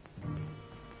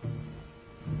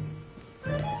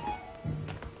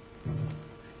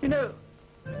 You know,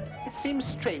 it seems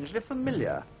strangely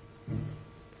familiar.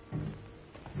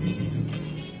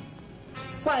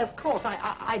 Why, of course,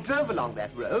 I drove along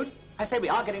that road. I say we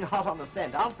are getting hot on the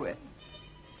scent, aren't we?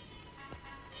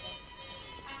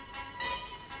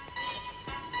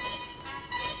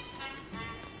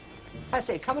 I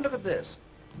say, come and look at this.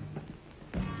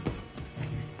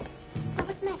 What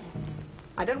was the matter?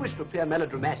 I don't wish to appear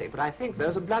melodramatic, but I think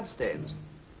those are bloodstains.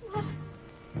 What?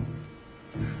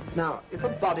 Now, if a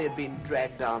body had been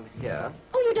dragged down here...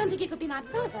 Oh, you don't think it could be my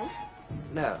brother?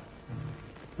 No.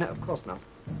 No, of course not.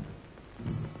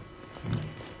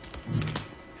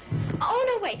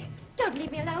 Oh, no, wait. Don't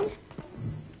leave me alone.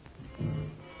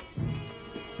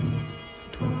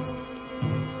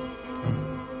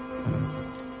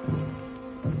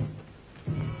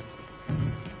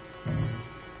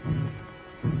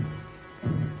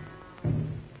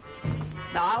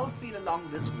 Now, I'll feel along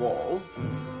this wall.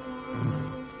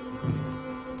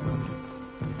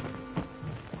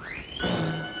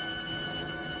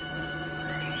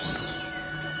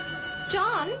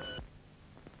 John?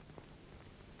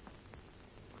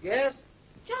 Yes?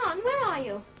 John, where are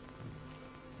you?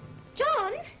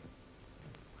 John?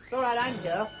 It's all right, I'm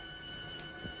here.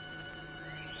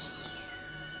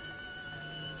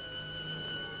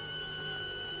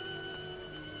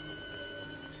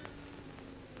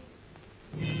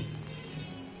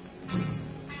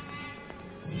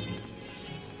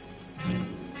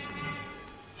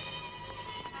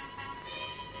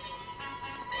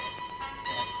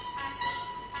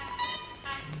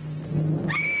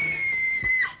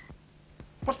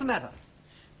 What's the matter?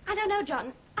 I don't know,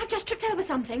 John. I've just tripped over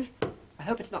something. I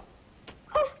hope it's not...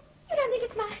 Oh, you don't think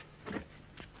it's my...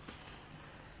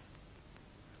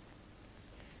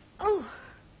 Oh.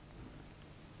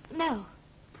 No.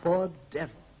 Poor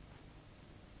devil.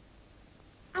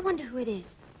 I wonder who it is.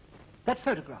 That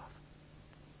photograph.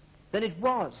 Then it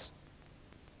was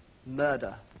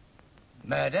murder.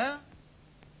 Murder?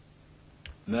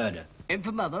 Murder. In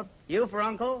for Mother. You for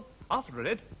Uncle? After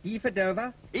it. E for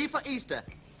Dover? E for Easter.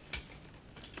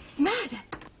 Murder.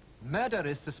 Murder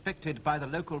is suspected by the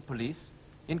local police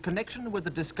in connection with the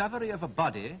discovery of a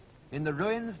body in the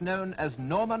ruins known as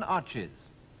Norman Arches,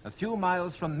 a few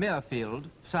miles from Muirfield,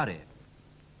 Surrey.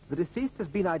 The deceased has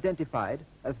been identified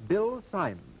as Bill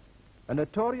Symes, a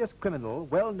notorious criminal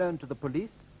well known to the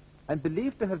police and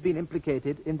believed to have been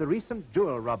implicated in the recent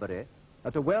jewel robbery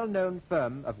at a well-known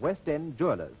firm of West End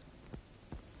jewelers.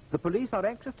 The police are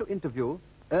anxious to interview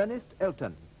Ernest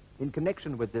Elton in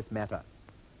connection with this matter,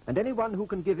 and anyone who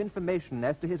can give information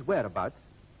as to his whereabouts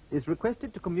is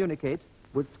requested to communicate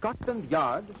with Scotland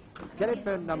Yard,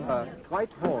 telephone number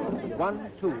Whitehall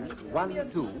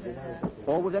 1212,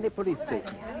 or with any police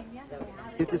station.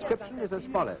 His description is as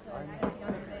follows.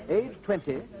 Age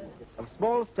 20, of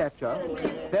small stature,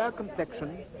 fair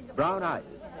complexion, brown eyes.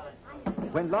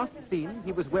 When last seen,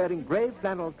 he was wearing grey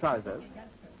flannel trousers,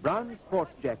 brown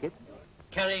sports jacket,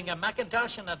 carrying a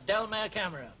Macintosh and a Delmare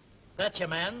camera. That's your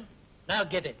man. Now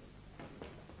get it.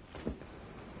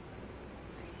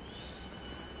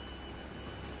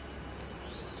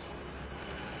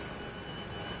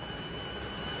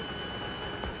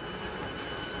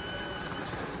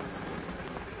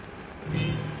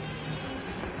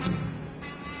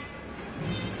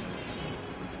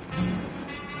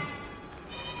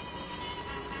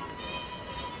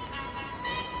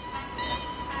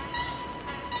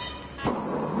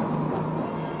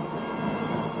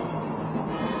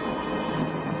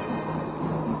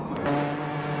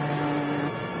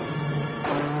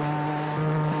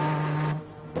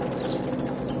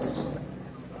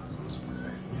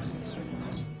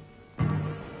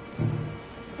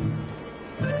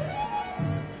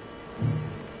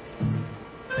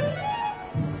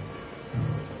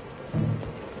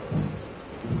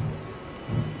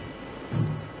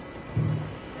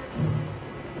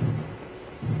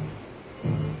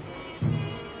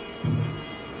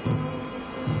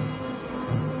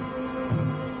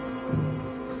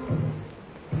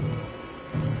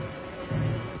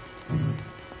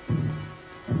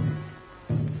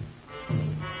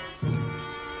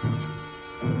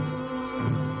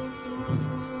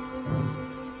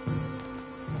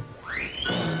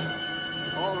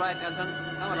 Elton.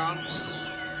 Come along.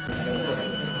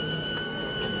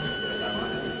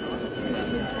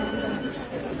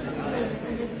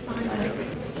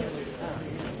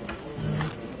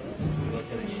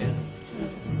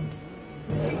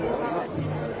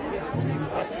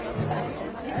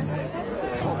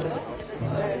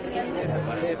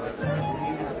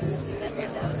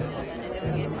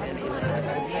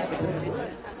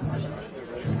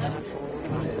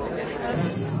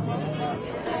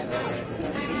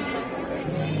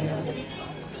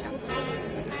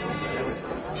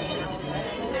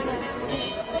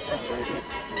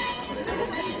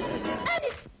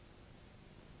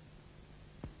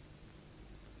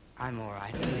 I'm all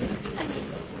right.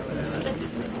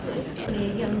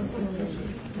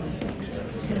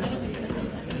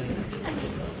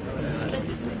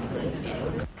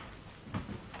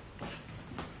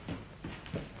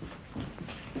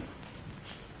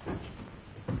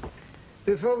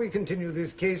 Before we continue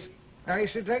this case, I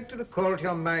should like to recall to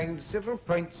your mind several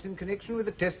points in connection with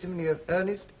the testimony of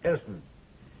Ernest Elton,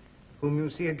 whom you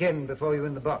see again before you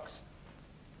in the box.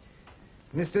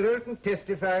 Mr. Elton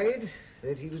testified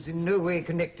that he was in no way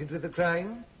connected with the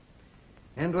crime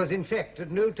and was in fact at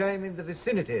no time in the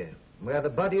vicinity where the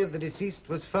body of the deceased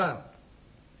was found.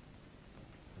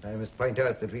 But I must point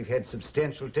out that we've had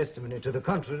substantial testimony to the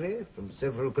contrary from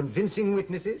several convincing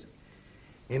witnesses,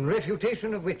 in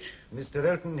refutation of which Mr.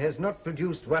 Elton has not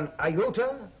produced one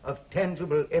iota of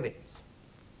tangible evidence.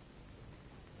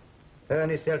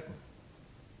 Ernest Elton,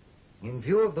 in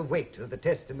view of the weight of the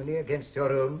testimony against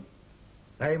your own,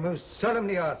 I most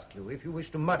solemnly ask you if you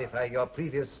wish to modify your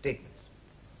previous statements,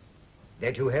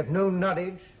 that you have no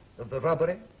knowledge of the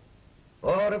robbery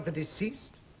or of the deceased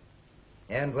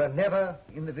and were never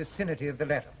in the vicinity of the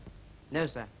latter. No,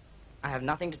 sir. I have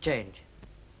nothing to change.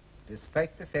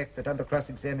 Despite the fact that under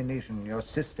cross-examination your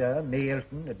sister, May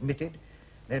Elton, admitted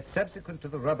that subsequent to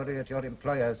the robbery at your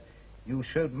employer's, you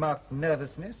showed marked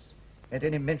nervousness at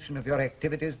any mention of your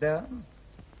activities there?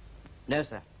 No,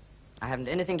 sir. I haven't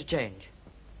anything to change.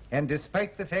 And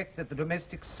despite the fact that the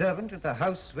domestic servant at the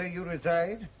house where you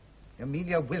reside,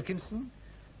 Amelia Wilkinson,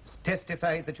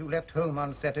 testified that you left home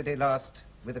on Saturday last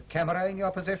with a camera in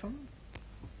your possession?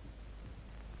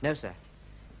 No, sir.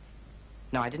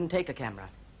 No, I didn't take a camera.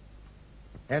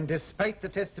 And despite the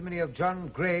testimony of John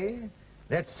Gray,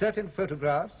 that certain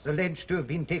photographs alleged to have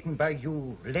been taken by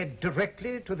you led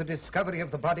directly to the discovery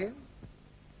of the body?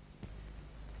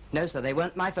 No, sir, they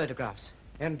weren't my photographs.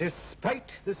 And despite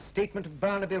the statement of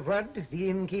Barnaby Rudd, the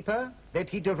innkeeper, that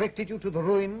he directed you to the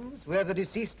ruins where the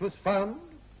deceased was found?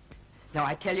 No,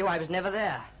 I tell you, I was never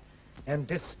there. And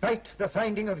despite the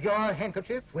finding of your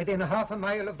handkerchief within half a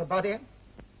mile of the body?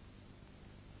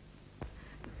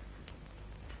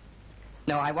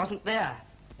 No, I wasn't there.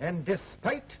 And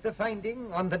despite the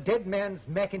finding on the dead man's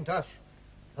mackintosh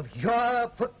of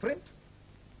your footprint?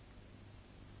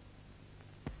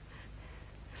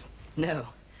 No.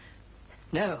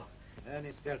 No.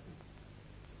 Ernest Elton,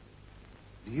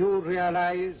 do you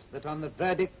realize that on the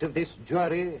verdict of this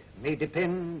jury may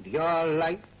depend your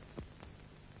life?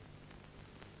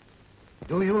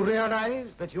 Do you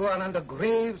realize that you are under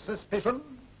grave suspicion?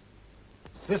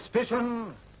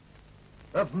 Suspicion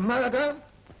of murder?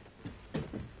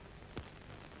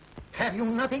 Have you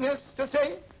nothing else to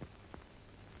say?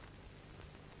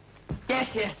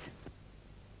 Yes.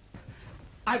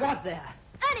 I was there.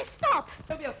 Ernest, stop!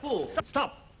 Don't be a fool.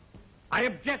 Stop. I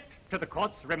object to the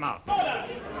court's remark. Order!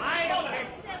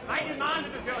 I demand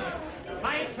of the jury.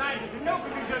 My side is in no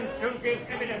position to give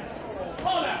evidence.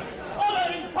 Order!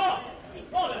 Order in court!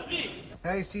 Order, please!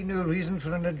 I see no reason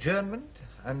for an adjournment,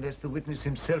 unless the witness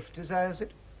himself desires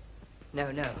it.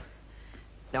 No.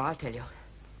 No, I'll tell you.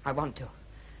 I want to.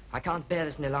 I can't bear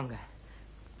this any longer.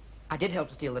 I did help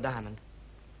to steal the diamond.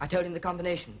 I told him the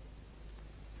combination.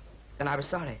 Then I was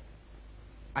sorry.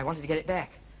 I wanted to get it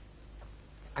back.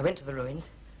 I went to the ruins.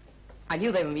 I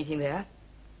knew they were meeting there.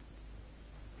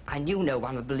 I knew no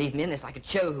one would believe me unless I could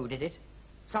show who did it.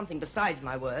 Something besides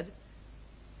my word.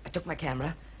 I took my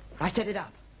camera. I set it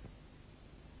up.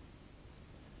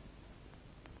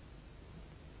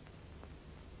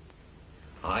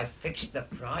 I fixed the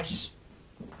price,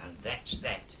 and that's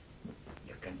that.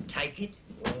 You can take it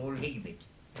or leave it.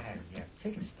 Have you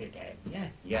fixed it, have you?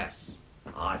 Yes,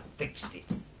 I fixed it.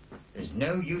 There's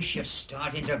no use you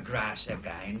starting to grass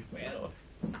again. Well,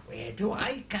 where do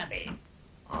I come in?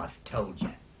 I've told you.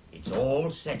 It's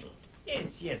all settled.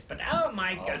 Yes, but how am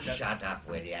I going to... shut up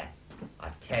with you. I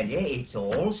tell you, it's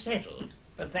all settled.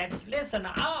 But that's less than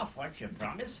half what you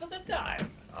promised for the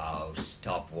diamond. Oh,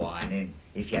 stop whining.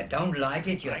 If you don't like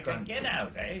it, you I can get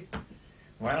out, eh?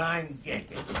 Well, I'm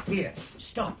getting. Here,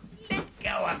 stop. Let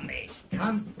go of me.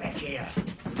 Come back here.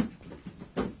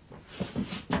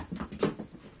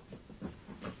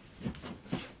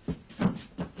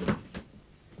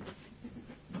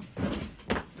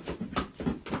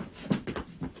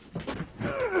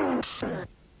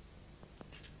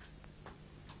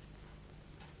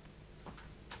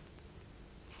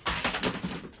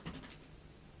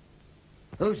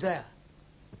 Who's there?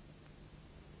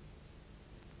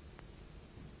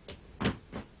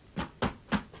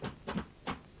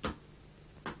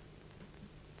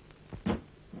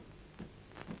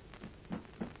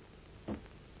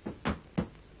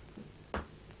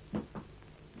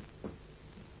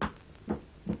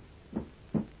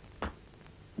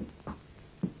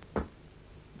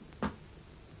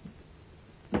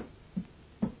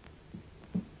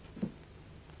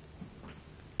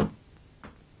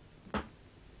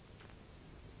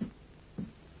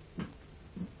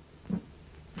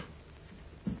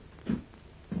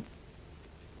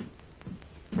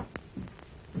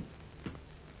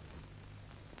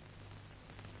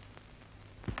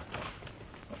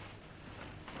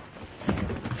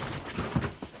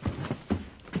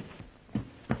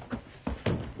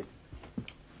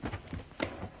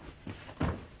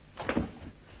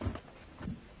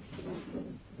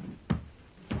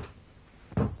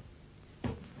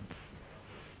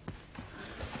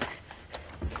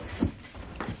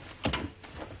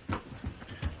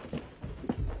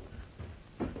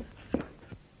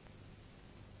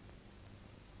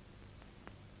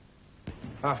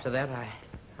 After that,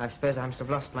 I suppose I must have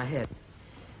lost my head.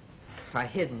 I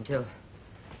hid until...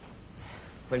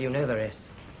 Well, you know the rest.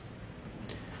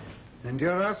 And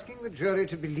you're asking the jury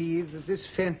to believe that this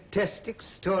fantastic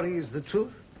story is the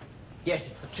truth? Yes,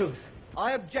 it's the truth.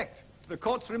 I object to the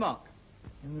court's remark.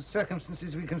 In the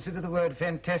circumstances, we consider the word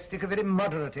fantastic a very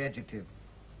moderate adjective.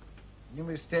 You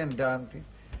may stand down, please.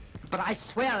 But I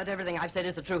swear that everything I've said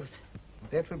is the truth.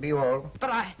 That will be all. But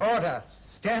I... Order.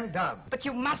 Stand down. But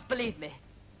you must believe me.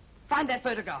 Find that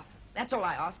photograph. That's all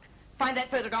I ask. Find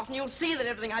that photograph and you'll see that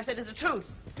everything I've said is the truth.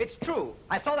 It's true.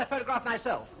 I saw that photograph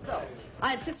myself. So,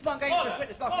 I insist upon going to this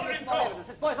witness box and listen to more evidence.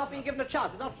 This boy's not being given a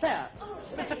chance. It's not fair.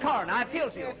 Mr. Coroner, I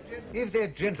appeal to you. If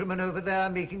that gentleman over there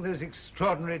making those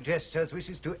extraordinary gestures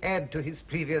wishes to add to his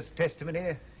previous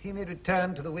testimony, he may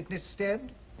return to the witness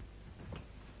stand.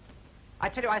 I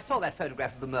tell you, I saw that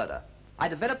photograph of the murder. I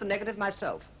developed the negative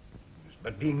myself.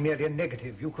 But being merely a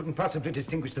negative, you couldn't possibly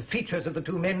distinguish the features of the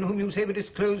two men whom you say were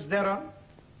disclosed thereon?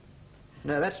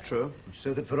 No, that's true.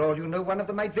 So that for all you know, one of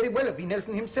them might very well have been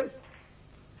Elton himself.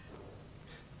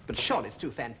 But surely it's too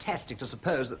fantastic to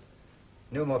suppose that...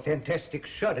 No more fantastic,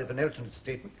 surely, than Elton's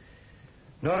statement.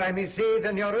 Nor, I may say,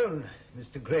 than your own,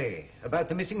 Mr. Gray, about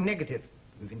the missing negative,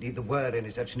 if indeed there were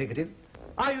any such negative.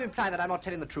 Are you implying that I'm not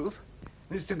telling the truth?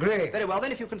 Mr. Gray... Very well,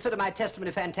 then, if you consider my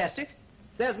testimony fantastic,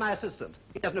 there's my assistant.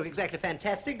 He doesn't look exactly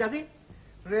fantastic, does he?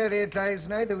 Really, it lies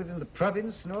neither within the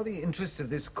province nor the interest of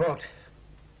this court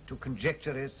to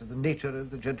conjecture as to the nature of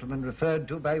the gentleman referred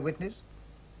to by witness.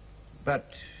 But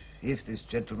if this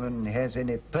gentleman has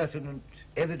any pertinent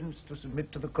evidence to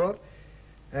submit to the court,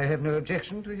 I have no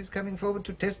objection to his coming forward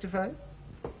to testify.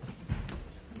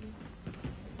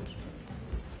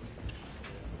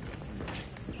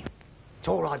 It's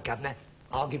all right, Governor.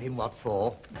 I'll give him what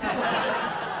for.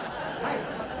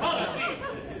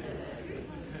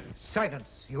 Silence.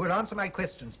 You will answer my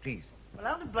questions, please. Well,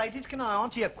 how the blazes can I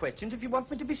answer your questions if you want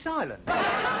me to be silent?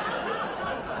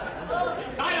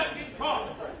 Silence in court!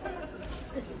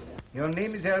 Your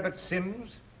name is Albert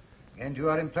Sims, and you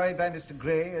are employed by Mr.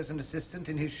 Gray as an assistant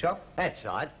in his shop? That's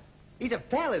right. He's a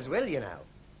pal as well, you know.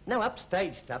 No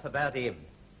upstage stuff about him.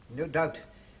 No doubt.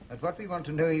 But what we want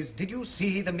to know is, did you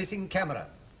see the missing camera?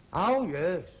 Oh,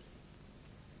 yes.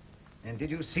 And did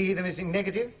you see the missing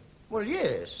negative? Well,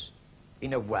 yes.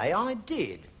 In a way, I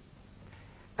did.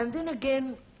 And then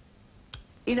again,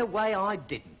 in a way, I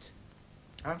didn't.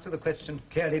 Answer the question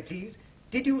clearly, please.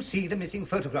 Did you see the missing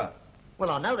photograph? Well,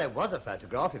 I know there was a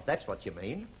photograph, if that's what you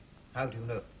mean. How do you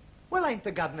know? Well, ain't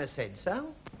the governor said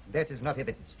so? That is not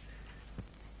evidence.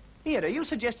 Here, are you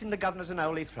suggesting the governor's an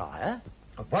holy friar?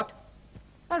 A what?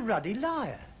 A ruddy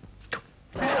liar.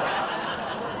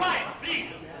 Quiet,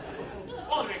 please.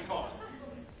 Order in court.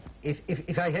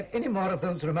 If I have any more of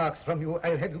those remarks from you,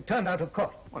 I'll have you turned out of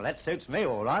court. Well, that suits me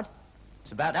all right.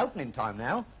 It's about opening time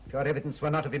now. If your evidence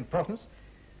were not of importance,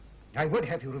 I would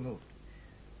have you removed.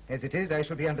 As it is, I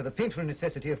shall be under the painful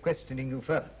necessity of questioning you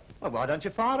further. Well, why don't you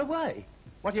fire away?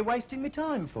 What are you wasting me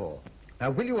time for?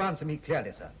 Now, will you answer me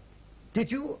clearly, sir?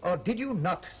 Did you or did you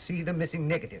not see the missing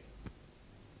negative?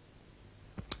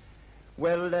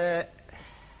 Well,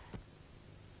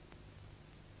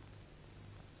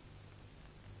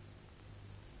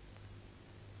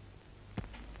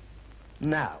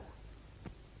 now.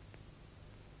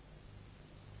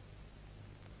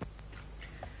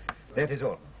 That is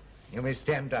all. You may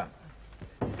stand down.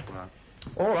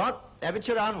 All right. Have it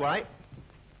your own way.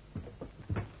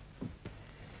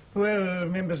 Well,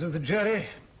 members of the jury,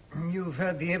 you've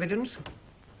heard the evidence,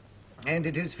 and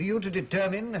it is for you to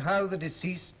determine how the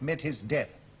deceased met his death.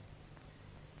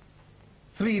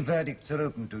 3 verdicts are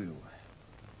open to you.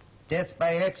 Death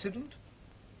by accident,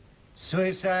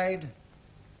 suicide,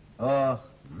 or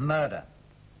murder.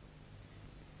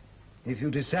 If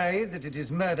you decide that it is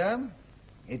murder,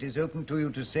 it is open to you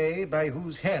to say by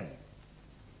whose hand.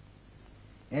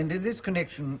 And in this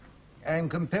connection, I am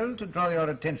compelled to draw your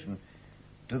attention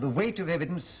to the weight of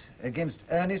evidence against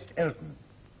Ernest Elton.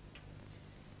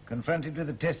 Confronted with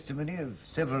the testimony of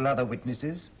several other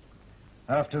witnesses,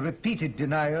 after repeated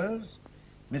denials,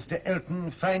 Mr.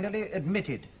 Elton finally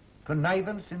admitted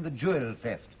connivance in the jewel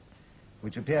theft,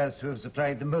 which appears to have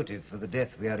supplied the motive for the death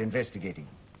we are investigating.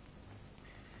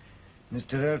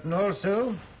 Mr. Elton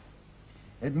also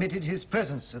admitted his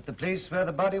presence at the place where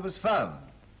the body was found.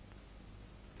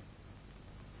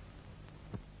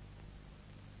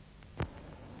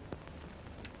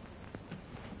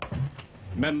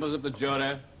 Members of the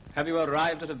jury, have you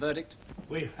arrived at a verdict?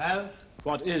 We have.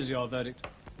 What is your verdict?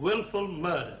 Willful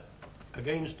murder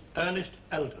against Ernest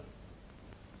Elton.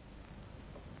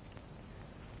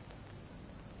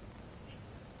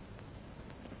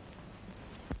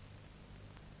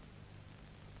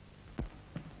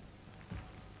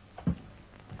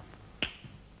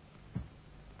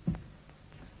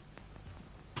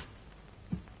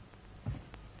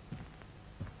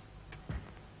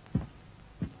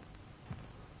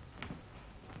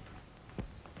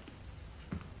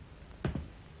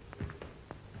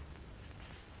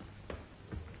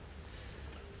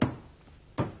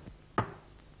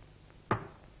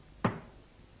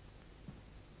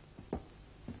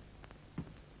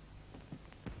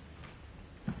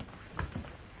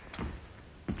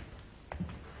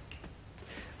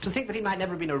 To think that he might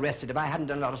never have been arrested if I hadn't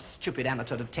done a lot of stupid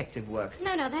amateur detective work.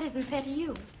 No, that isn't fair to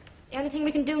you. The only thing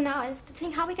we can do now is to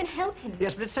think how we can help him.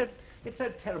 Yes, but it's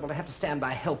so terrible to have to stand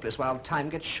by helpless while time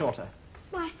gets shorter.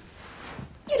 Why,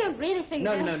 you don't really think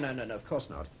No, that... no, of course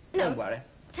not. No. Don't worry.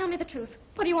 Tell me the truth.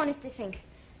 What do you honestly think?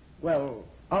 Well,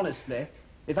 honestly,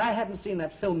 if I hadn't seen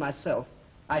that film myself,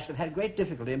 I should have had great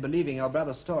difficulty in believing your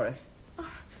brother's story.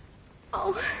 Oh.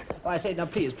 Oh, I say, now,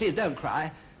 please, don't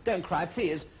cry. Don't cry,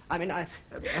 please. I mean,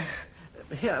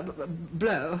 here,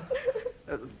 blow.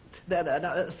 There,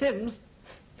 now, Sims,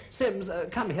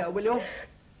 come here, will you?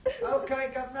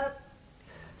 Okay, Governor.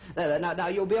 There, now,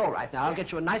 you'll be all right now. I'll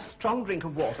get you a nice, strong drink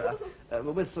of water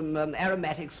with some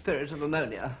aromatic spirit of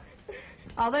ammonia.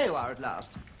 Ah, there you are at last.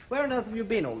 Where on earth have you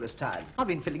been all this time? I've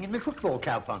been filling in my football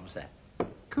coupons, sir.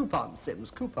 Coupons, Sims,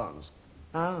 coupons.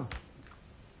 Oh.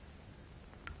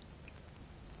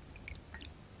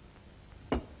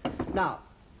 Now,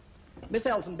 Miss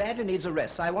Elton badly needs a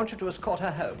rest, so I want you to escort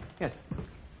her home. Yes.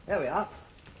 There we are.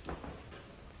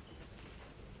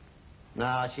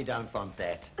 No, she don't want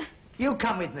that. You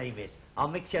come with me, miss. I'll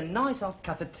mix you a nice hot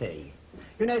cup of tea.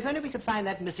 You know, if only we could find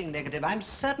that missing negative, I'm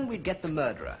certain we'd get the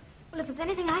murderer. Well, if there's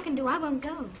anything I can do, I won't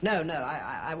go. No,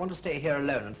 I want to stay here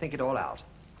alone and think it all out.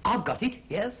 I've got it.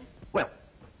 Yes? Well,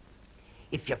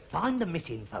 if you find the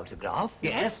missing photograph...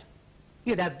 Yes?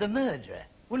 You'd have the murderer,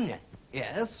 wouldn't you?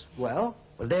 Yes, well...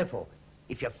 Well, therefore,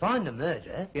 if you find the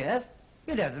murderer... Yes?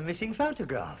 You'd have the missing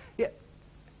photograph. Yeah.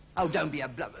 Oh, don't be a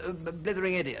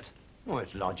blithering idiot. Well,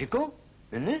 it's logical,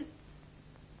 isn't it?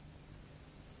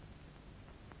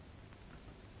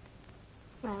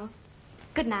 Well,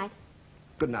 good night.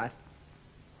 Good night.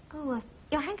 Oh,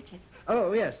 your handkerchief.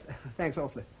 Oh, yes. Thanks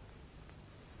awfully.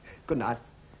 Good night.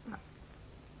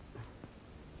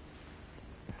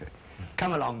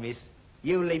 Come along, miss.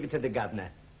 You leave it to the governor.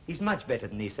 He's much better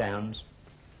than he sounds.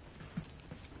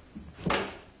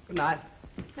 Good night.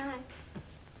 Night.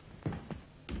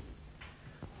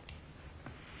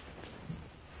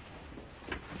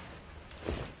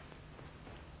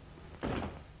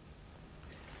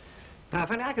 Now,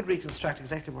 if only I could reconstruct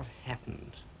exactly what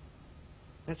happened.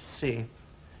 Let's see.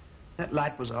 That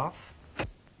light was off.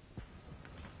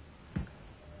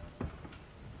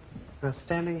 I was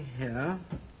standing here.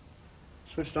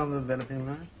 Switched on the developing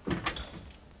light.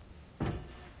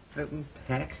 Open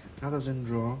pack. Others in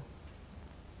drawer.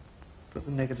 Put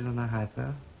the negative in the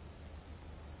hypo.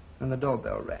 And the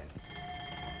doorbell rang.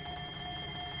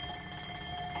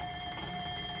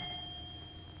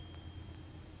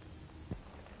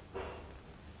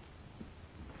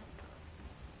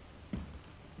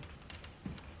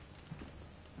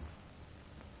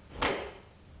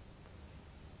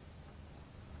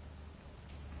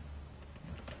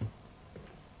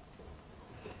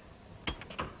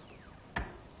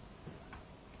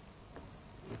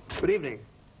 Good evening.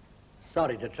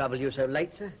 Sorry to trouble you so late,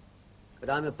 sir,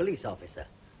 but I'm a police officer.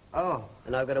 Oh.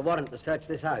 And I've got a warrant to search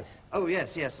this house. Oh, yes.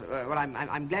 Well,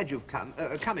 I'm glad you've come.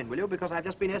 Come in, will you? Because I've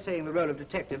just been essaying the role of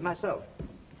detective myself.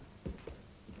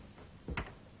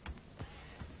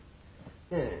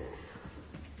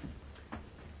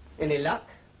 Any luck?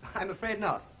 I'm afraid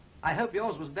not. I hope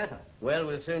yours was better. Well,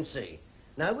 we'll soon see.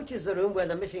 Now, which is the room where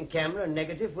the missing camera and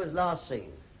negative was last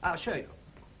seen? I'll show you.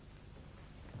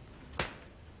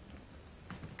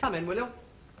 Come in, will you?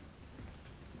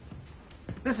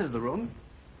 This is the room.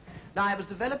 Now, I was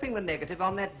developing the negative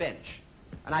on that bench,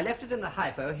 and I left it in the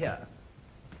hypo here.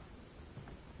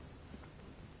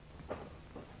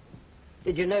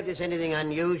 Did you notice anything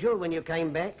unusual when you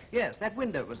came back? Yes, that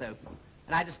window was open,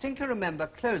 and I distinctly remember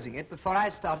closing it before I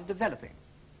started developing.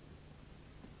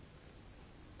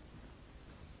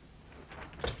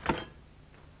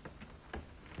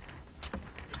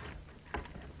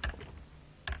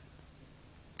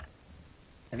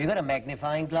 Have you got a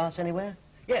magnifying glass anywhere?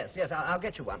 Yes, I'll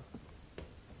get you one.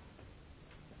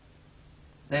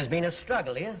 There's been a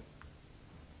struggle here.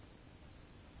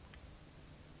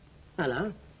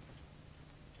 Hello.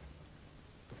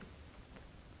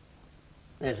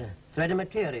 There's a thread of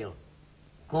material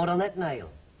caught on that nail.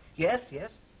 Yes.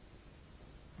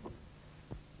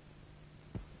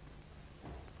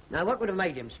 Now, what would have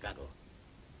made him struggle?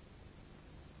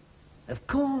 Of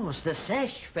course, the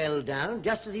sash fell down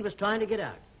just as he was trying to get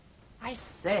out. I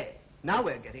say, now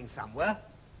we're getting somewhere.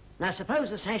 Now, suppose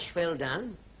the sash fell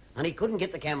down, and he couldn't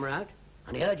get the camera out,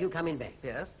 and he heard you coming back.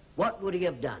 Yes? What would he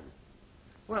have done?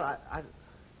 Well,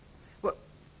 Well,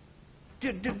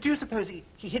 do you suppose he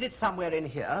hid it somewhere in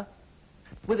here,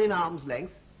 within arm's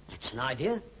length? That's an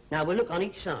idea. Now, we'll look on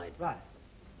each side. Right.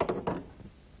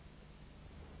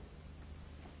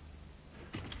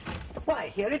 Why,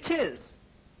 here it is.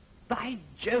 By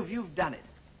Jove, you've done it.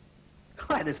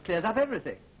 Why, this clears up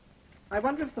everything. I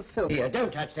wonder if the film... Here,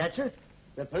 don't touch that, sir.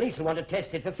 The police will want to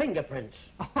test it for fingerprints.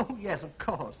 Oh, yes, of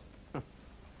course.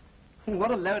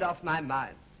 What a load off my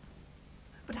mind.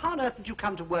 But how on earth did you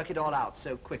come to work it all out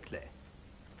so quickly?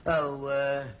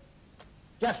 Oh,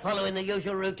 just following the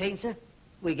usual routine, sir.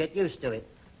 We get used to it.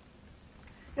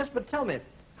 Yes, but tell me,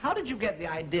 how did you get the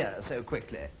idea so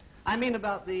quickly? I mean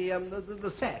about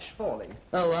the sash falling.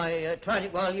 Oh, I tried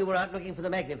it while you were out looking for the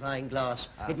magnifying glass.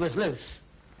 It was loose.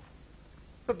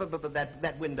 But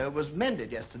that window was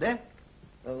mended yesterday.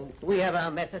 Oh, we have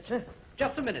our method, sir.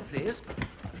 Just a minute, please.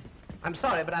 I'm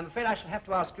sorry, but I'm afraid I shall have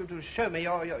to ask you to show me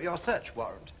your search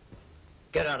warrant.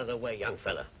 Get out of the way, young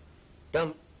fella.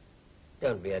 Don't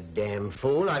be a damn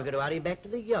fool. I've got to hurry back to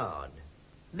the yard.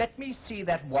 Let me see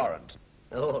that warrant.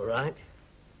 All right.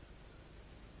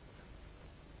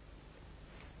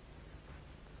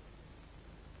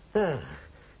 Ah,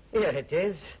 here it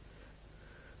is.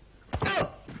 Oh!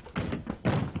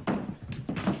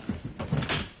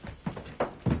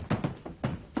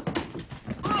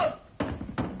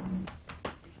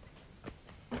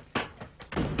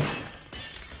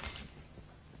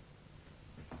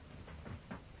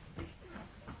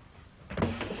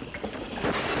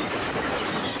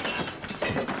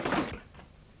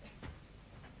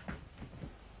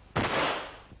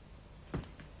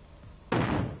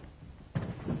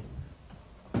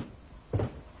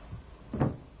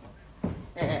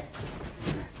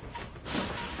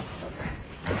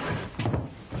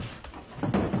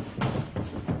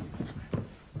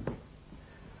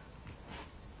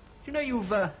 You know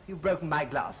you've broken my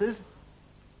glasses.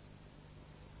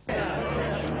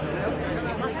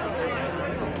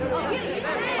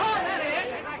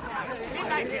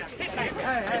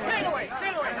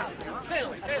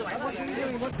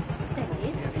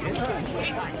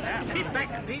 Keep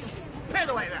back, please. Clear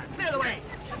the way there. Clear the way.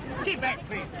 Keep back,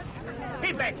 please.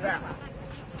 Keep back there.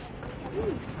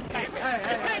 Clear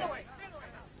the way.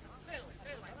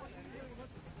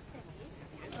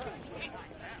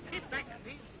 Keep back,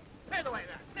 please. Clear the way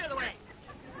there. Clear the way.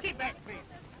 Keep back, please.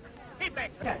 Keep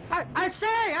back.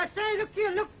 I say, look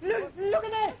here, look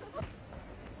at that.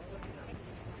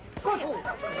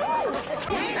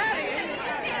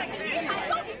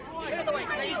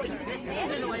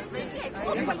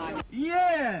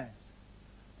 Yes.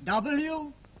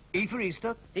 W. E for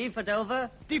Easter. D for Dover.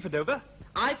 D for Dover.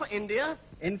 I for India.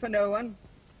 N for no one.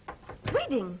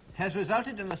 Reading. Has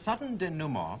resulted in a sudden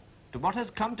denouement to what has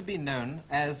come to be known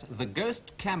as the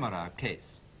ghost camera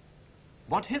case.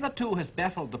 What hitherto has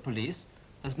baffled the police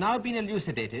has now been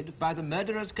elucidated by the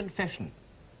murderer's confession,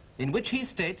 in which he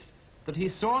states that he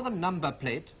saw the number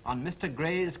plate on Mr.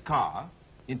 Gray's car,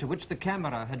 into which the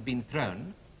camera had been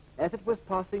thrown, as it was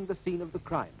passing the scene of the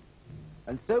crime,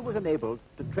 and so was enabled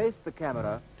to trace the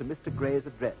camera to Mr. Gray's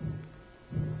address.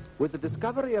 With the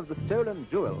discovery of the stolen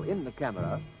jewel in the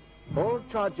camera, all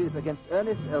charges against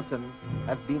Ernest Elton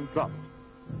have been dropped.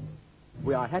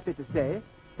 We are happy to say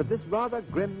that this rather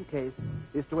grim case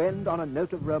is to end on a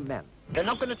note of romance. They're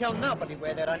not going to tell nobody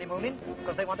where they're honeymooning,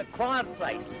 because they want a quiet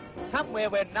place, somewhere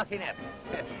where nothing happens.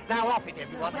 Now off it,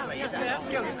 everyone. Yes, sir.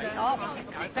 Excuse me.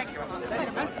 Thank you.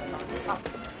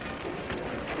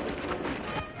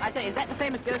 I say, is that the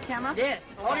famous ghost camera? Yes.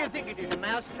 What do you think it is, a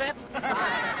mousetrap?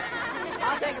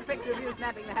 I'll take a picture of you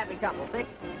snapping the happy couple, Dick.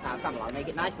 Now, come along, make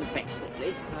it nice and affectionate,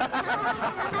 please.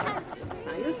 Now,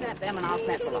 you snap them and I'll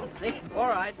snap the lot, Dick. All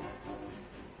right.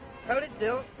 Hold it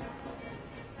still.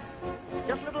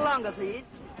 Just a little longer, please.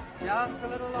 Just a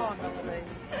little longer, please.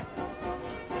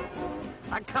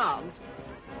 I can't.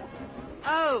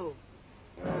 Oh.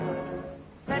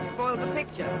 That spoiled the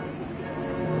picture.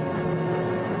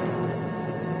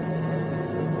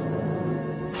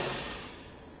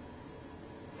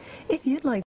 If you'd like